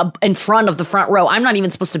can't get in front of the front row. I'm not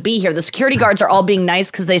even supposed to be here. The security guards are all being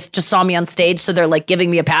nice because they just saw me on stage. So they're like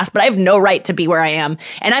giving me a pass, but I have no right to be where I am.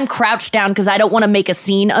 And I'm crouched down because I don't want to make a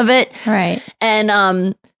scene of it. Right.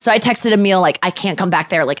 And so I texted Emil like, I can't come back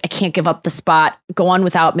there. Like, I can't give up the spot. Go on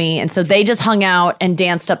without me. And so they just hung out and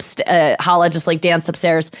danced Hala just like danced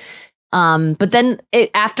upstairs. But then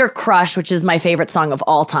after Crush, which is my favorite song of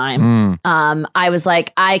all time, I was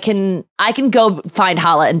like, I can go find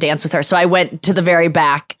Hala and dance with her. So I went to the very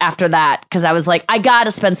back after that because I was like, I got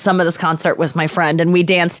to spend some of this concert with my friend. And we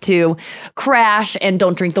danced to Crash and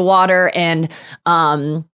Don't Drink the Water and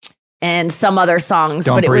some other songs.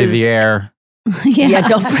 Don't Breathe the Air. Yeah,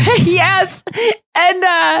 Don't Breathe. Yes.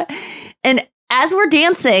 And as we're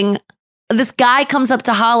dancing, this guy comes up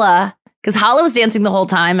to Hala, because Hala was dancing the whole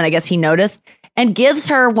time, and I guess he noticed, and gives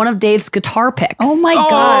her one of Dave's guitar picks. Oh my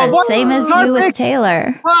God. Same as you with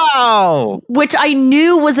Taylor. Wow. Which I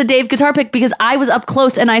knew was a Dave guitar pick because I was up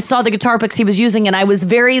close and I saw the guitar picks he was using, and I was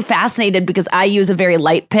very fascinated because I use a very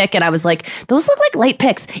light pick, and I was like, those look like light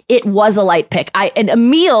picks. It was a light pick. And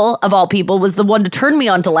Emil, of all people, was the one to turn me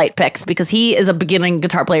on to light picks because he is a beginning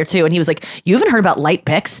guitar player too. And he was like, you haven't heard about light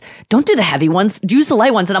picks? Don't do the heavy ones. Use the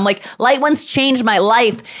light ones. And I'm like, light ones changed my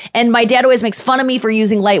life. And my dad always makes fun of me for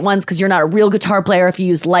using light ones because you're not a real guitar player if you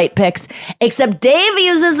use light picks, except Dave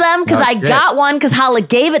uses them because I got one because Hala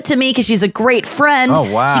gave it to me because she's a great friend. Oh,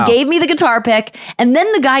 wow. She gave me the guitar pick, and then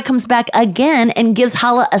the guy comes back again and gives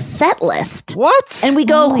Hala a set list. What? And we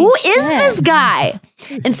go, who is this guy?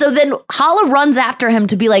 And so then Hala runs after him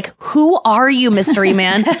to be like, who are you, mystery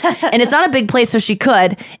man? And it's not a big place, so she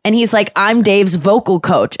could. And he's like, I'm Dave's vocal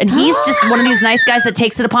coach. And he's just one of these nice guys that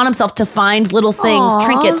takes it upon himself to find little things,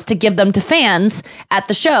 trinkets to give them to fans at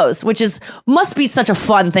the shows, which must be such a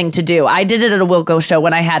fun thing to do. I did it at a Wilco show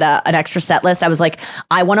when I had an extra set list. I was like,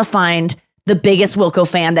 I want to find the biggest Wilco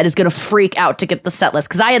fan that is going to freak out to get the set list.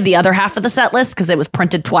 Because I had the other half of the set list because it was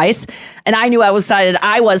printed twice. And I knew I was excited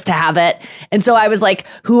I was to have it. And so I was like,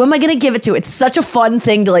 who am I going to give it to? It's such a fun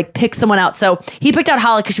thing to like pick someone out. So he picked out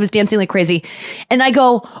Hala because she was dancing like crazy. And I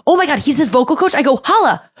go, oh my God, he's his vocal coach. I go,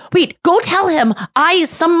 Hala, wait, go tell him I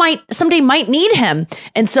someday might need him.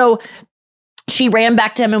 And so she ran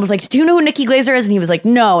back to him and was like, do you know who Nikki Glaser is? And he was like,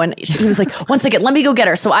 no. And he was like, 1 second, let me go get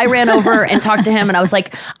her. So I ran over and talked to him, and I was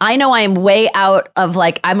like, I know I am way out of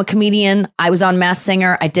like, I'm a comedian. I was on Masked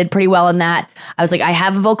Singer. I did pretty well in that. I was like, I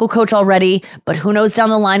have a vocal coach already, but who knows down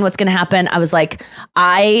the line what's going to happen. I was like,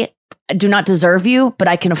 I do not deserve you, but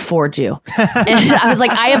I can afford you. And I was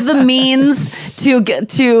like, I have the means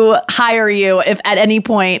to hire you if at any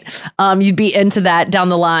point you'd be into that down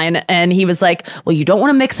the line. And he was like, well, you don't want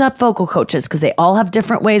to mix up vocal coaches because they all have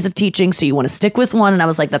different ways of teaching. So you want to stick with one. And I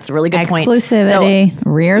was like, that's a really good point. Exclusivity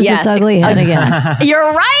rears its ugly head again.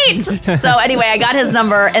 You're right. So anyway, I got his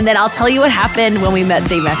number, and then I'll tell you what happened when we met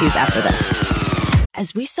Dave Matthews after this.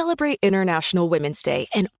 As we celebrate International Women's Day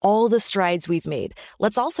and all the strides we've made,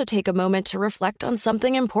 let's also take a moment to reflect on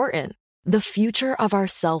something important: the future of our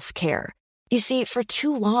self-care. You see, for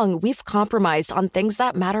too long, we've compromised on things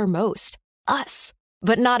that matter most, us.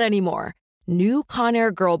 But not anymore. New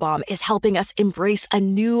Conair Girl Bomb is helping us embrace a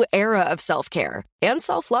new era of self-care and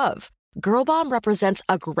self-love. Girl Bomb represents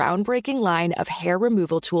a groundbreaking line of hair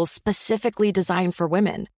removal tools specifically designed for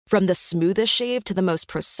women. From the smoothest shave to the most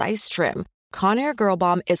precise trim, Conair Girl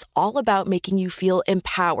Bomb is all about making you feel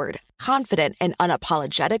empowered, confident, and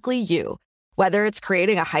unapologetically you. Whether it's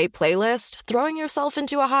creating a hype playlist, throwing yourself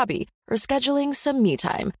into a hobby, or scheduling some me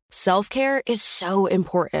time, self-care is so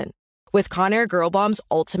important. With Conair Girl Bomb's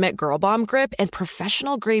ultimate Girl Bomb grip and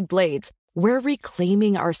professional-grade blades, we're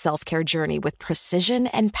reclaiming our self-care journey with precision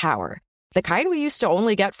and power, the kind we used to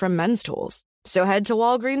only get from men's tools. So head to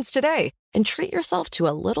Walgreens today and treat yourself to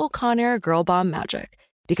a little Conair Girl Bomb magic.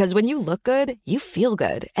 Because when you look good, you feel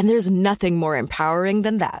good, and there's nothing more empowering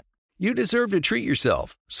than that. You deserve to treat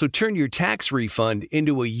yourself, so turn your tax refund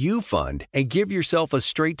into a U fund and give yourself a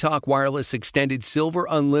Straight Talk Wireless Extended Silver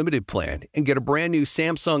Unlimited plan and get a brand new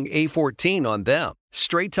Samsung A14 on them.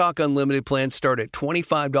 Straight Talk Unlimited plans start at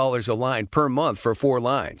 $25 a line per month for 4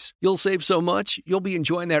 lines. You'll save so much, you'll be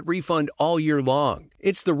enjoying that refund all year long.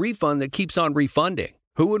 It's the refund that keeps on refunding.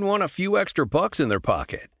 Who wouldn't want a few extra bucks in their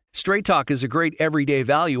pocket? Straight Talk is a great everyday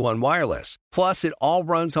value on wireless. Plus, it all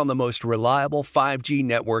runs on the most reliable 5G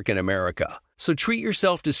network in America. So treat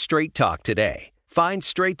yourself to Straight Talk today. Find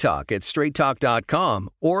Straight Talk at straighttalk.com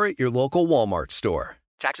or at your local Walmart store.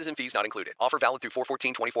 Taxes and fees not included. Offer valid through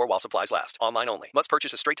 4/14/24 while supplies last. Online only. Must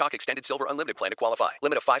purchase a Straight Talk Extended Silver Unlimited plan to qualify.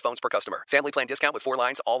 Limit of 5 phones per customer. Family plan discount with 4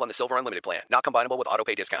 lines, all on the Silver Unlimited plan. Not combinable with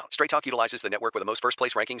autopay discount. Straight Talk utilizes the network with the most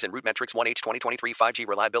first-place rankings and Root Metrics 1H 2023 5G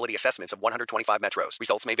reliability assessments of 125 metros.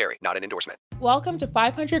 Results may vary. Not an endorsement. Welcome to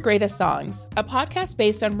 500 Greatest Songs, a podcast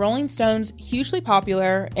based on Rolling Stone's hugely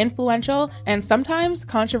popular, influential, and sometimes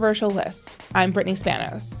controversial list. I'm Brittany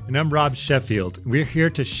Spanos. And I'm Rob Sheffield. We're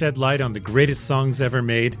here to shed light on the greatest songs ever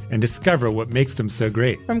made and discover what makes them so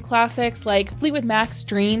great. From classics like Fleetwood Mac's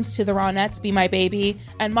Dreams to the Ronettes' Be My Baby,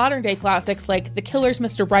 and modern-day classics like The Killer's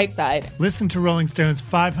Mr. Brightside. Listen to Rolling Stone's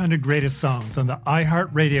 500 Greatest Songs on the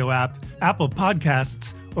iHeartRadio app, Apple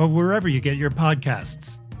Podcasts, or wherever you get your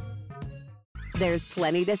podcasts. There's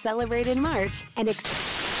plenty to celebrate in March and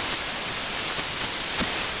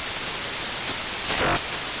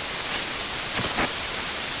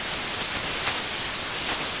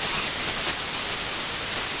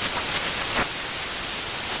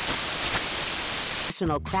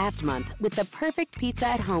Craft Month with the perfect pizza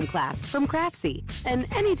at home class from Craftsy. And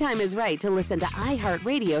anytime is right to listen to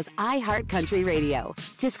iHeartRadio's iHeart Country Radio.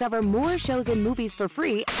 Discover more shows and movies for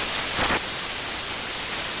free.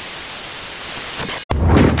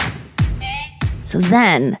 So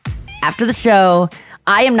then, after the show,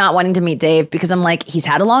 I am not wanting to meet Dave because I'm like, he's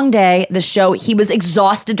had a long day. The show, he was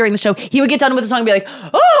exhausted during the show. He would get done with the song and be like,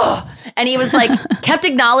 oh! And he was like, kept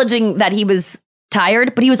acknowledging that he was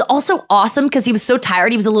tired, but he was also awesome because he was so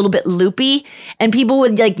tired. He was a little bit loopy and people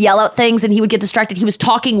would like yell out things and he would get distracted. He was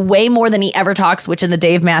talking way more than he ever talks, which in the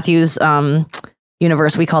Dave Matthews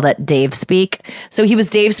universe, we call that Dave speak. So he was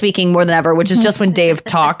Dave speaking more than ever, which is just when Dave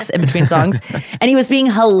talks in between songs. And he was being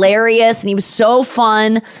hilarious and he was so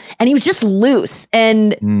fun and he was just loose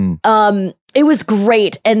and it was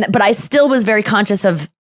great. But I still was very conscious of,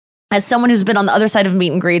 as someone who's been on the other side of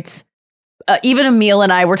meet and greets, even Emil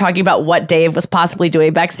and I were talking about what Dave was possibly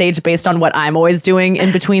doing backstage based on what I'm always doing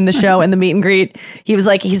in between the show and the meet and greet. He was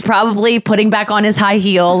like, he's probably putting back on his high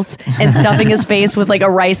heels and stuffing his face with like a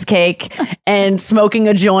rice cake and smoking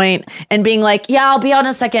a joint and being like, yeah, I'll be on in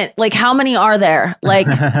a second. Like, how many are there? Like,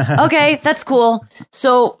 okay, that's cool.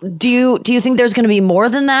 So do you think there's going to be more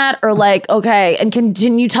than that? Or like, okay, and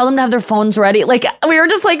can you tell them to have their phones ready? Like, we were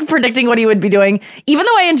just like predicting what he would be doing. Even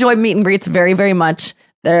though I enjoy meet and greets very, very much,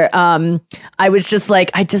 I was just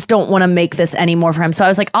like, I just don't want to make this anymore for him. So I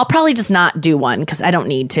was like, I'll probably just not do one because I don't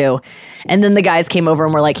need to. And then the guys came over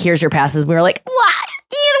and were like, here's your passes. We were like, what?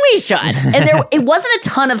 Yeah, we should. And it wasn't a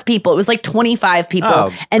ton of people. It was like 25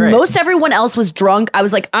 people. And most everyone else was drunk. I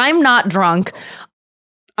was like, I'm not drunk.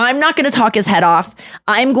 I'm not going to talk his head off.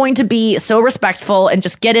 I'm going to be so respectful and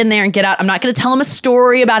just get in there and get out. I'm not going to tell him a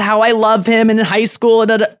story about how I love him in high school.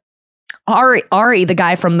 Ari, the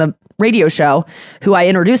guy from the radio show who I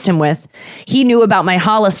introduced him with, he knew about my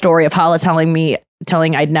Hala story of Hala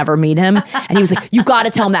telling I'd never meet him. And he was like, you got to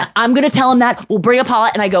tell him that. I'm going to tell him that. We'll bring up Hala.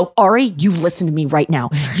 And I go, Ari, you listen to me right now.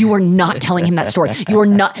 You are not telling him that story. You are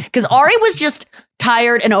not. Because Ari was just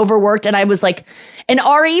tired and overworked. And I was like, and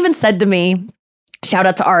Ari even said to me, shout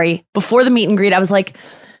out to Ari, before the meet and greet, I was like,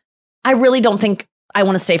 I really don't think I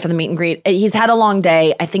want to stay for the meet and greet. He's had a long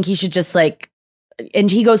day. I think he should just like,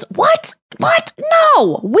 and he goes, what?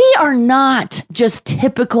 No, we are not just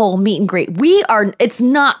typical meet and greet. We're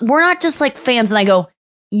not just like fans. And I go,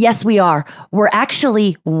 yes, we are. We're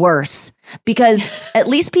actually worse because at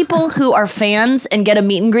least people who are fans and get a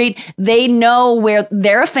meet and greet, they know where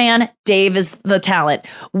they're a fan. Dave is the talent.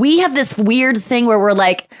 We have this weird thing where we're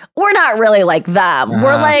like, we're not really like them.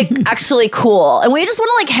 We're like actually cool. And we just want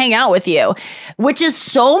to like hang out with you, which is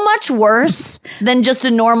so much worse than just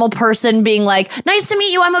a normal person being like, nice to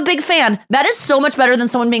meet you. I'm a big fan. That is so much better than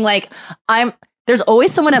someone being like, there's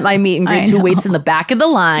always someone at my meet and greets who waits in the back of the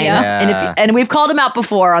line. Yeah. And we've called him out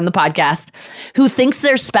before on the podcast, who thinks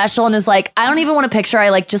they're special and is like, I don't even want a picture. I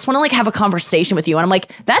like just want to like have a conversation with you. And I'm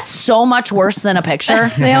like, that's so much worse than a picture.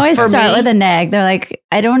 They always start with a nag. They're like,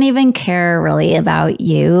 I don't even care really about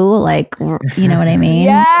you. Like, you know what I mean?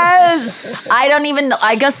 Yes.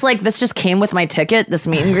 I guess like this just came with my ticket, this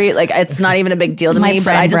meet and greet. Like it's not even a big deal to me,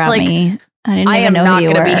 but I just like, I am not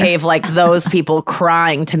going to behave like those people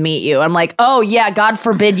crying to meet you. I'm like, oh yeah, God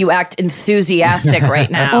forbid you act enthusiastic right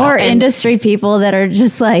now. Or industry people that are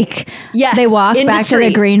just like, yes, they walk back to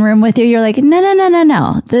the green room with you. You're like,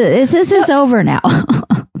 no. This is over now.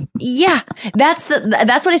 Yeah, that's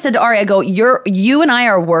what I said to Ari. I go, you and I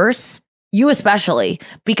are worse. You especially,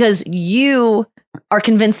 because you are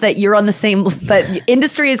convinced that you're on the same. That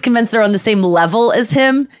industry is convinced they're on the same level as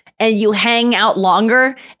him. and you hang out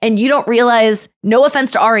longer and you don't realize, no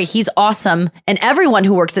offense to Ari, he's awesome. And everyone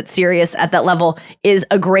who works at Sirius at that level is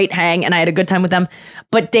a great hang. And I had a good time with them.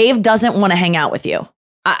 But Dave doesn't want to hang out with you.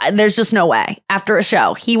 There's just no way after a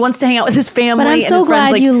show. He wants to hang out with his family. But I'm and so his glad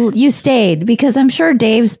friends. you stayed, because I'm sure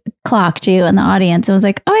Dave's clocked you in the audience and was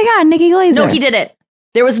like, oh my God, Nikki Glaser. No, he didn't.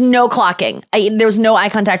 There was no clocking. There was no eye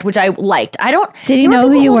contact, which I liked. Did he know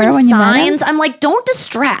who you were when you met him? I'm like, don't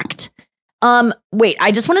distract. Wait,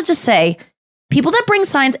 I just wanted to say, people that bring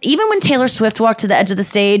signs, even when Taylor Swift walked to the edge of the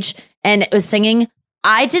stage and was singing,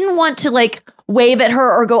 I didn't want to like wave at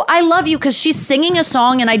her or go, I love you, because she's singing a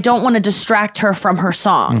song and I don't want to distract her from her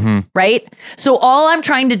song, right? So all I'm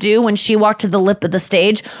trying to do when she walked to the lip of the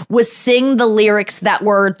stage was sing the lyrics that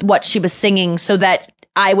were what she was singing so that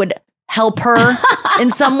I would help her in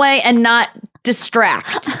some way and not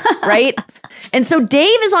distract, right? And so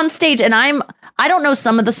Dave is on stage and I don't know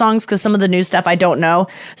some of the songs because some of the new stuff I don't know.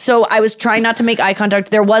 So I was trying not to make eye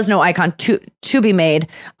contact. There was no eye contact to be made.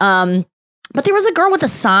 But there was a girl with a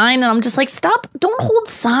sign and I'm just like, stop, don't hold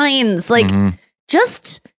signs. Like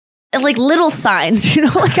just like little signs, you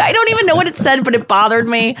know, like I don't even know what it said, but it bothered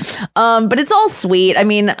me. But it's all sweet. I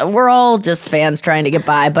mean, we're all just fans trying to get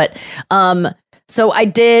by. But so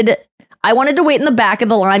I wanted to wait in the back of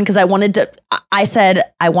the line because I said,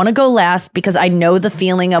 I want to go last because I know the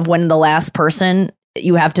feeling of when the last person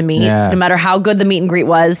you have to meet, no matter how good the meet and greet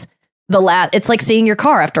was, it's like seeing your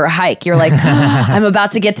car after a hike. You're like, I'm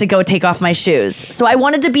about to get to go take off my shoes. So I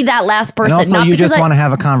wanted to be that last person. And also, you just want to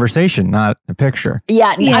have a conversation, not a picture.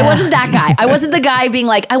 Yeah, I wasn't that guy. I wasn't the guy being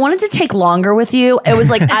like, I wanted to take longer with you. It was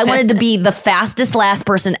like, I wanted to be the fastest last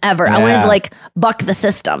person ever. I wanted to like buck the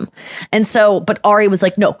system. And so, but Ari was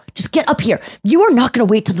like, no, just get up here. You are not going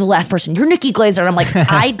to wait till the last person. You're Nikki Glaser. And I'm like,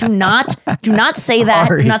 I do not say that.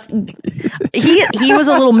 Do not. He was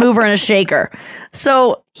a little mover and a shaker.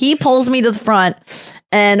 So he pulls me to the front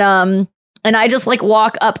and I just like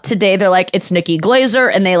walk up to Dave. They're like, it's Nikki Glaser.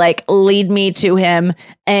 And they like lead me to him.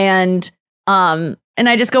 And I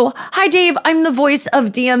just go, hi, Dave, I'm the voice of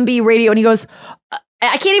DMB radio. And he goes,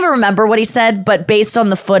 I can't even remember what he said, but based on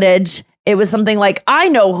the footage, it was something like, I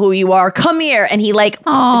know who you are. Come here. And he like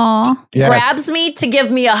grabs me to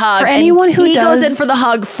give me a hug. For anyone who goes in for the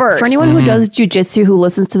hug first. For anyone who does jujitsu who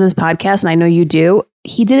listens to this podcast, and I know you do,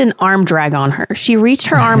 he did an arm drag on her. She reached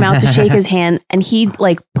her arm out to shake his hand, and he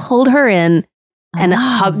like pulled her in and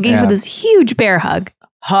gave her this huge bear hug.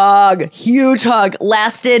 Huge hug,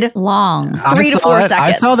 lasted long, 3 to 4 seconds.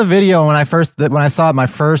 I saw the video when I saw it. My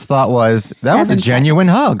first thought was that was a genuine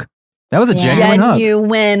hug. That was a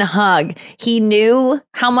genuine hug. He knew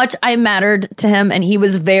how much I mattered to him, and he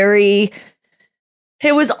was very.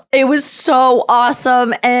 It was so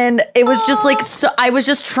awesome, and it was just like so. I was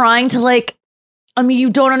just trying to like. I mean, you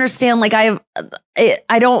don't understand. Like I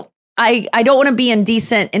don't want to be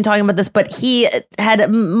indecent in talking about this, but he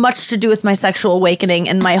had much to do with my sexual awakening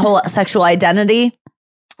and my whole sexual identity,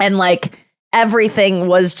 and like. Everything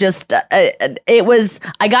was just,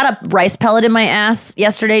 I got a rice pellet in my ass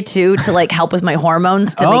yesterday too, to like help with my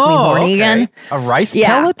hormones to make me horny again. A rice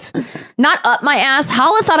pellet? Not up my ass.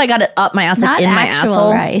 Hala thought I got it up my ass, like in my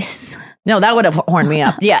asshole. Rice. No, that would have horned me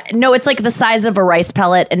up. Yeah. No, it's like the size of a rice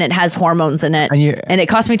pellet and it has hormones in it. And it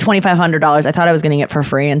cost me $2,500. I thought I was getting it for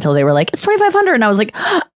free until they were like, it's $2,500. And I was like,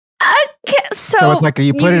 so it's like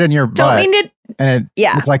you put it in your butt.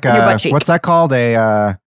 It's like your butt cheek. What's that called?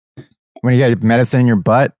 When you get medicine in your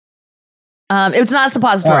butt? It's not a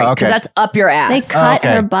suppository because that's up your ass. They cut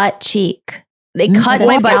her butt cheek. They cut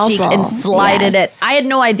my butt cheek and slided it. I had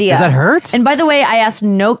no idea. Does that hurt? And by the way, I asked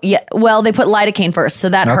well, they put lidocaine first. So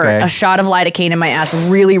that hurt. A shot of lidocaine in my ass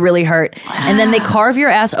really, really hurt. Wow. And then they carve your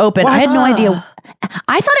ass open. What? I had no idea.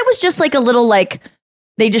 I thought it was just like a little like,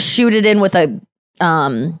 they just shoot it in with a,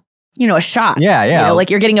 a shot. Yeah. You know,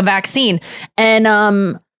 like you're getting a vaccine.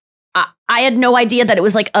 And, I had no idea that it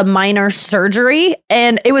was like a minor surgery,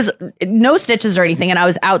 and it was no stitches or anything. And I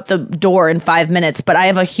was out the door in 5 minutes, but I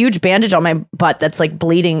have a huge bandage on my butt that's like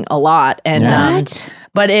bleeding a lot. And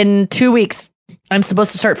but in 2 weeks, I'm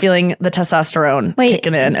supposed to start feeling the testosterone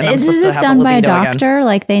kicking in. And is this done by a doctor? Again.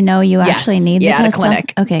 Like they know you actually need the testosterone? At a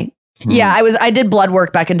clinic. Okay. Yeah, I did blood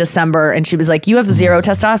work back in December, and she was like, you have 0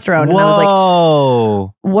 testosterone. And I was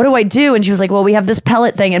like, what do I do? And she was like, well, we have this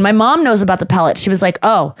pellet thing. And my mom knows about the pellet. She was like,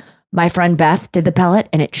 oh, my friend Beth did the pellet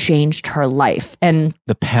and it changed her life. And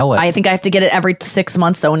the pellet, I think I have to get it every 6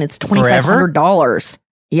 months though. And it's $2,500.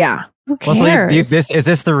 Yeah. Who cares? So is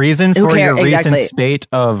this the reason for your recent spate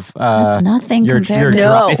of it's nothing your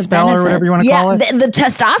dry spell or whatever you want to call it? The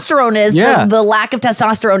testosterone is the lack of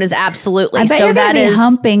testosterone is absolutely. I bet you're gonna be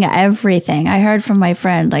humping everything. I heard from my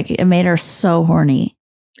friend, like it made her so horny.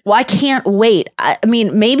 Well, I can't wait. I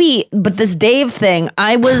mean, maybe, but this Dave thing,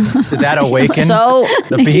 I was Did that awaken so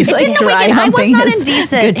the beast? like dry I was humping not his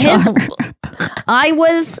indecent.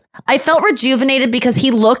 I felt rejuvenated because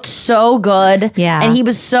he looked so good. Yeah. And he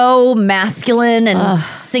was so masculine and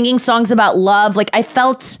singing songs about love. Like I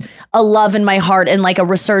felt a love in my heart and like a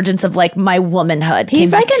resurgence of like my womanhood.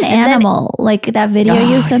 He's like an animal. Like that video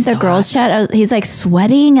you sent the girls chat. He's like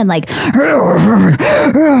sweating and like,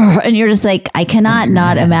 and you're just like, I cannot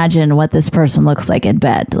not imagine what this person looks like in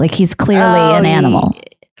bed. Like he's clearly an animal.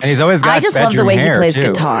 And he's always got I just love the way he plays too.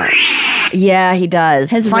 guitar. Yeah, he does.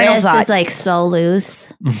 His Final wrist thought. is like so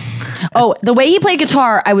loose. Oh, the way he played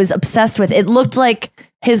guitar, I was obsessed with. It looked like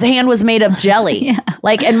his hand was made of jelly.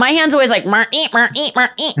 Like, and my hand's always like, and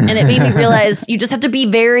it made me realize you just have to be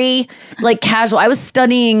very like casual. I was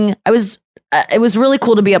studying, it was really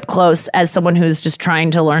cool to be up close as someone who's just trying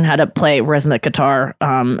to learn how to play rhythmic guitar,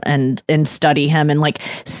 and study him and like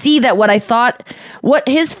see that what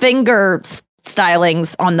his fingers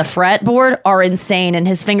stylings on the fretboard are insane, and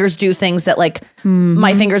his fingers do things that like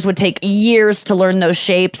my fingers would take years to learn those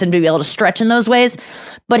shapes and be able to stretch in those ways.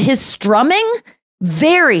 But his strumming,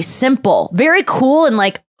 very simple, very cool, and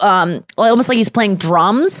like almost like he's playing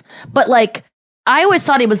drums, but like I always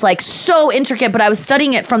thought it was like so intricate, but I was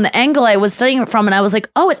studying it from the angle I was studying it from, and I was like,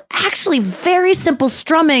 oh, it's actually very simple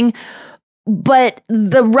strumming. But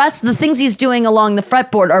the things he's doing along the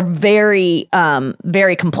fretboard are very,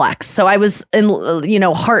 very complex. So I was,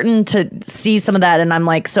 heartened to see some of that. And I'm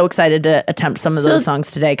like so excited to attempt some of those songs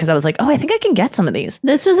today because I was like, oh, I think I can get some of these.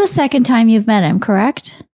 This was the second time you've met him,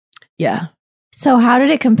 correct? Yeah. So how did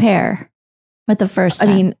it compare with the first time?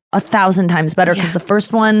 I mean, 1,000 times better because the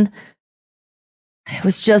first one,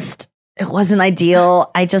 it wasn't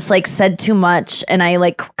ideal. I just like said too much and I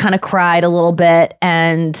like kind of cried a little bit.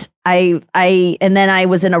 And and then I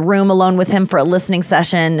was in a room alone with him for a listening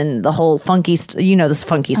session and the whole funky, this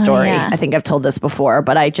funky story. Yeah. I think I've told this before,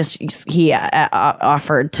 but he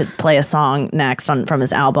offered to play a song next from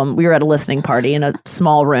his album. We were at a listening party in a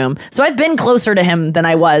small room. So I've been closer to him than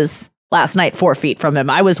I was last night, 4 feet from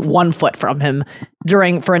him. I was 1 foot from him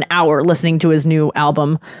for an hour listening to his new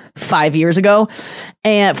album 4 years ago.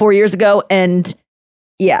 And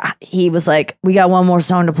yeah, he was like, we got one more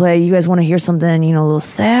song to play. You guys want to hear something, a little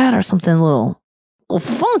sad or something a little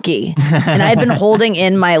funky? And I had been holding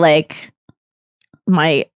in my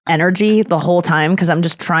energy the whole time because I'm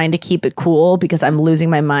just trying to keep it cool because I'm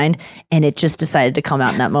losing my mind. And it just decided to come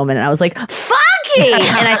out in that moment. And I was like, funky!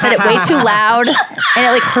 And I said it way too loud. And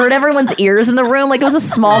it like hurt everyone's ears in the room. Like it was a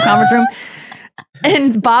small conference room.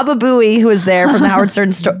 And Baba Booey, who was there from the Howard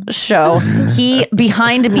Stern show, he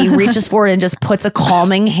behind me reaches forward and just puts a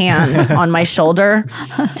calming hand on my shoulder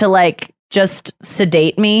to like just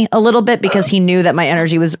sedate me a little bit because he knew that my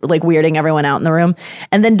energy was like weirding everyone out in the room.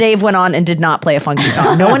 And then Dave went on and did not play a funky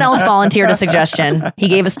song. No one else volunteered a suggestion. He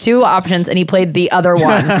gave us 2 options and he played the other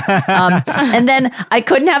one. And then I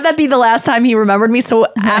couldn't have that be the last time he remembered me. So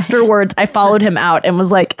afterwards I followed him out and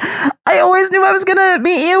was like, I always knew I was going to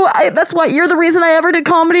meet you. That's why you're the reason I ever did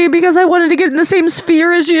comedy, because I wanted to get in the same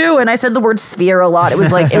sphere as you. And I said the word sphere a lot. It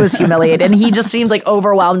was humiliating. And he just seemed like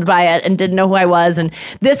overwhelmed by it and didn't know who I was. And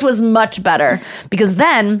this was much better because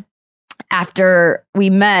then after we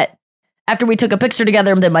took a picture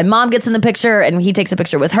together, then my mom gets in the picture and he takes a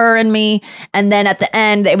picture with her and me. And then at the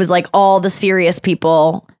end, it was like all the serious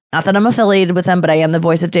people. Not that I'm affiliated with them, but I am the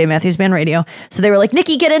voice of Dave Matthews Band Radio. So they were like,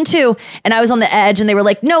 Nikki, get in too. And I was on the edge and they were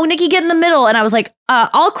like, no, Nikki, get in the middle. And I was like,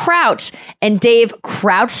 I'll crouch. And Dave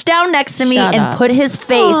crouched down next to me and put his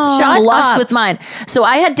face flush with mine. So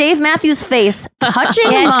I had Dave Matthews' face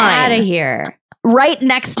touching mine. Out of here. Right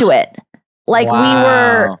next to it. Like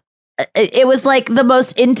it was like the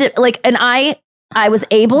most and I was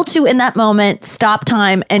able to in that moment stop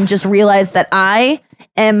time and just realize that I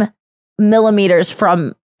am millimeters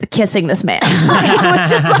from kissing this man. It was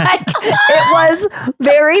just like, it was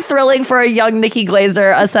very thrilling for a young Nikki Glaser,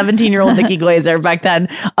 a 17-year-old Nikki Glaser back then,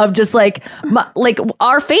 of just like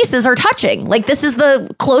our faces are touching. Like this is the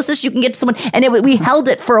closest you can get to someone. And we held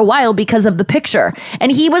it for a while because of the picture.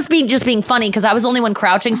 And he was being funny because I was the only one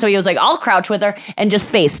crouching. So he was like, I'll crouch with her and just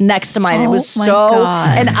face next to mine. It was so,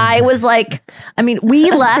 God. And I was like, I mean, we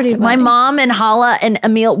left, my mom and Hala and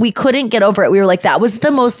Emil, we couldn't get over it. We were like, that was the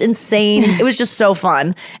most insane. It was just so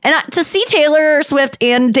fun. And to see Taylor Swift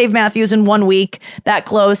and Dave Matthews in 1 week that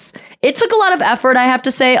close, it took a lot of effort, I have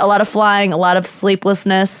to say, a lot of flying, a lot of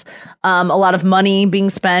sleeplessness, a lot of money being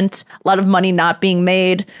spent, a lot of money not being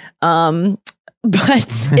made.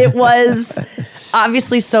 but it was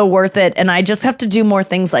obviously so worth it. And I just have to do more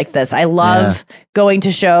things like this. I love going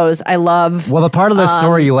to shows. I love. Well, the part of the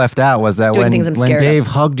story you left out was that when Dave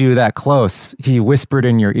hugged you that close, he whispered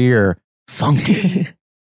in your ear, "Funky."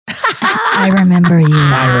 I remember you.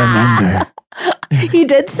 I remember. He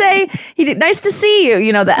did say, nice to see you,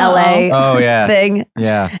 you know, the LA thing.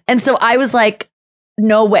 Yeah. And so I was like,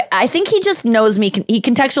 no way. I think he just knows me. He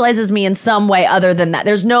contextualizes me in some way other than that.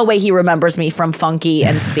 There's no way he remembers me from Funky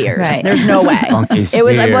and Spheres. Right. There's no way.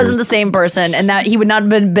 I wasn't the same person, and that he would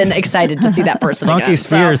not have been excited to see that person Funky again.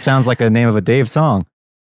 Spheres sounds like a name of a Dave song.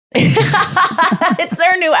 It's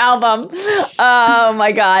their new album. Oh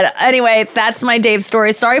my God. Anyway, that's my Dave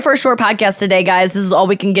story. Sorry for a short podcast today, guys. This is all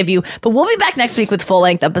we can give you, but we'll be back next week with full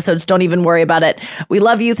length episodes. Don't even worry about it. We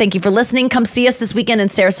love you. Thank you for listening. Come see us this weekend in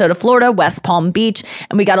Sarasota, Florida, West Palm Beach.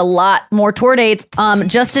 And we got a lot more tour dates.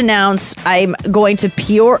 Just announced I'm going to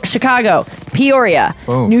Chicago, Peoria,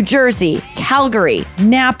 New Jersey, Calgary,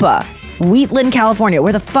 Napa, Wheatland, California.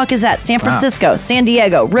 Where the fuck is that? San Francisco, San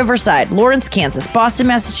Diego, Riverside, Lawrence, Kansas, Boston,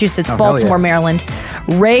 Massachusetts, Baltimore, Maryland,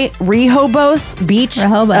 Rehoboth Beach,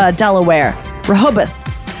 Delaware, Rehoboth,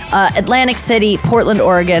 Atlantic City, Portland,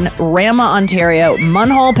 Oregon, Rama, Ontario,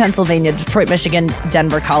 Munhall, Pennsylvania, Detroit, Michigan,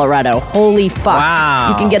 Denver, Colorado. Holy fuck. Wow.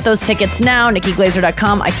 You can get those tickets now,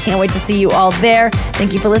 NikkiGlazer.com. I can't wait to see you all there.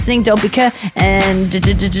 Thank you for listening. Don't be and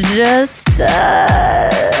just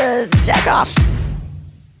jack off.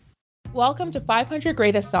 Welcome to 500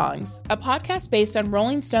 Greatest Songs, a podcast based on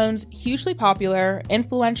Rolling Stone's hugely popular,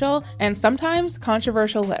 influential, and sometimes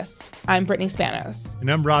controversial list. I'm Brittany Spanos.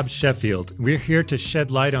 And I'm Rob Sheffield. We're here to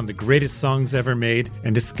shed light on the greatest songs ever made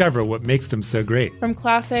and discover what makes them so great. From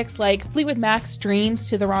classics like Fleetwood Mac's Dreams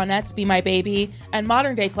to the Ronettes' Be My Baby, and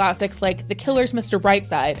modern-day classics like The Killers' Mr.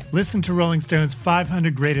 Brightside. Listen to Rolling Stone's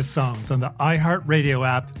 500 Greatest Songs on the iHeartRadio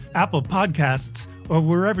app, Apple Podcasts, or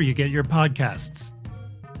wherever you get your podcasts.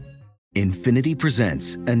 Infiniti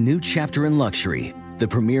presents a new chapter in luxury, the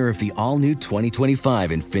premiere of the all-new 2025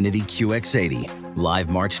 Infiniti QX80, live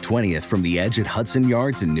March 20th from the Edge at Hudson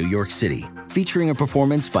Yards in New York City, featuring a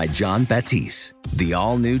performance by John Batiste. The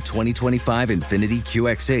all-new 2025 Infiniti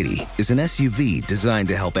QX80 is an SUV designed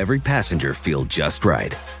to help every passenger feel just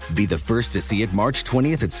right. Be the first to see it March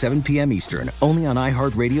 20th at 7 p.m. Eastern, only on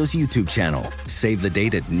iHeartRadio's YouTube channel. Save the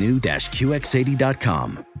date at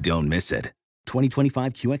new-QX80.com. Don't miss it.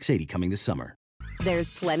 2025 QX80 coming this summer.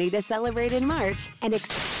 There's plenty to celebrate in March and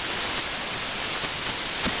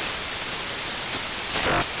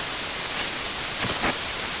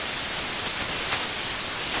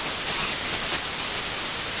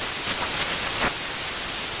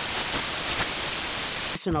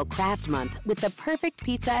National Craft Month with the perfect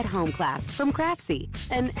pizza at home class from Craftsy.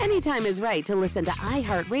 And anytime is right to listen to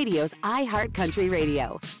iHeartRadio's iHeart Country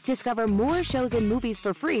Radio. Discover more shows and movies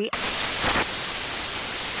for free.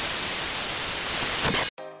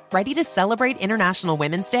 Ready to celebrate International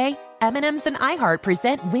Women's Day? M&M's and iHeart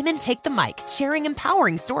present Women Take the Mic, sharing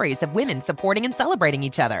empowering stories of women supporting and celebrating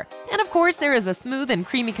each other. And of course, there is a smooth and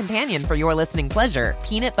creamy companion for your listening pleasure,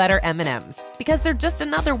 peanut butter M&M's. Because they're just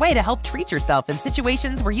another way to help treat yourself in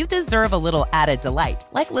situations where you deserve a little added delight,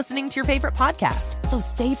 like listening to your favorite podcast. So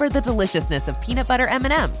savor the deliciousness of peanut butter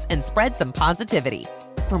M&M's and spread some positivity.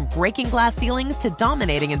 From breaking glass ceilings to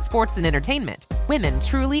dominating in sports and entertainment, women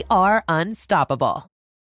truly are unstoppable.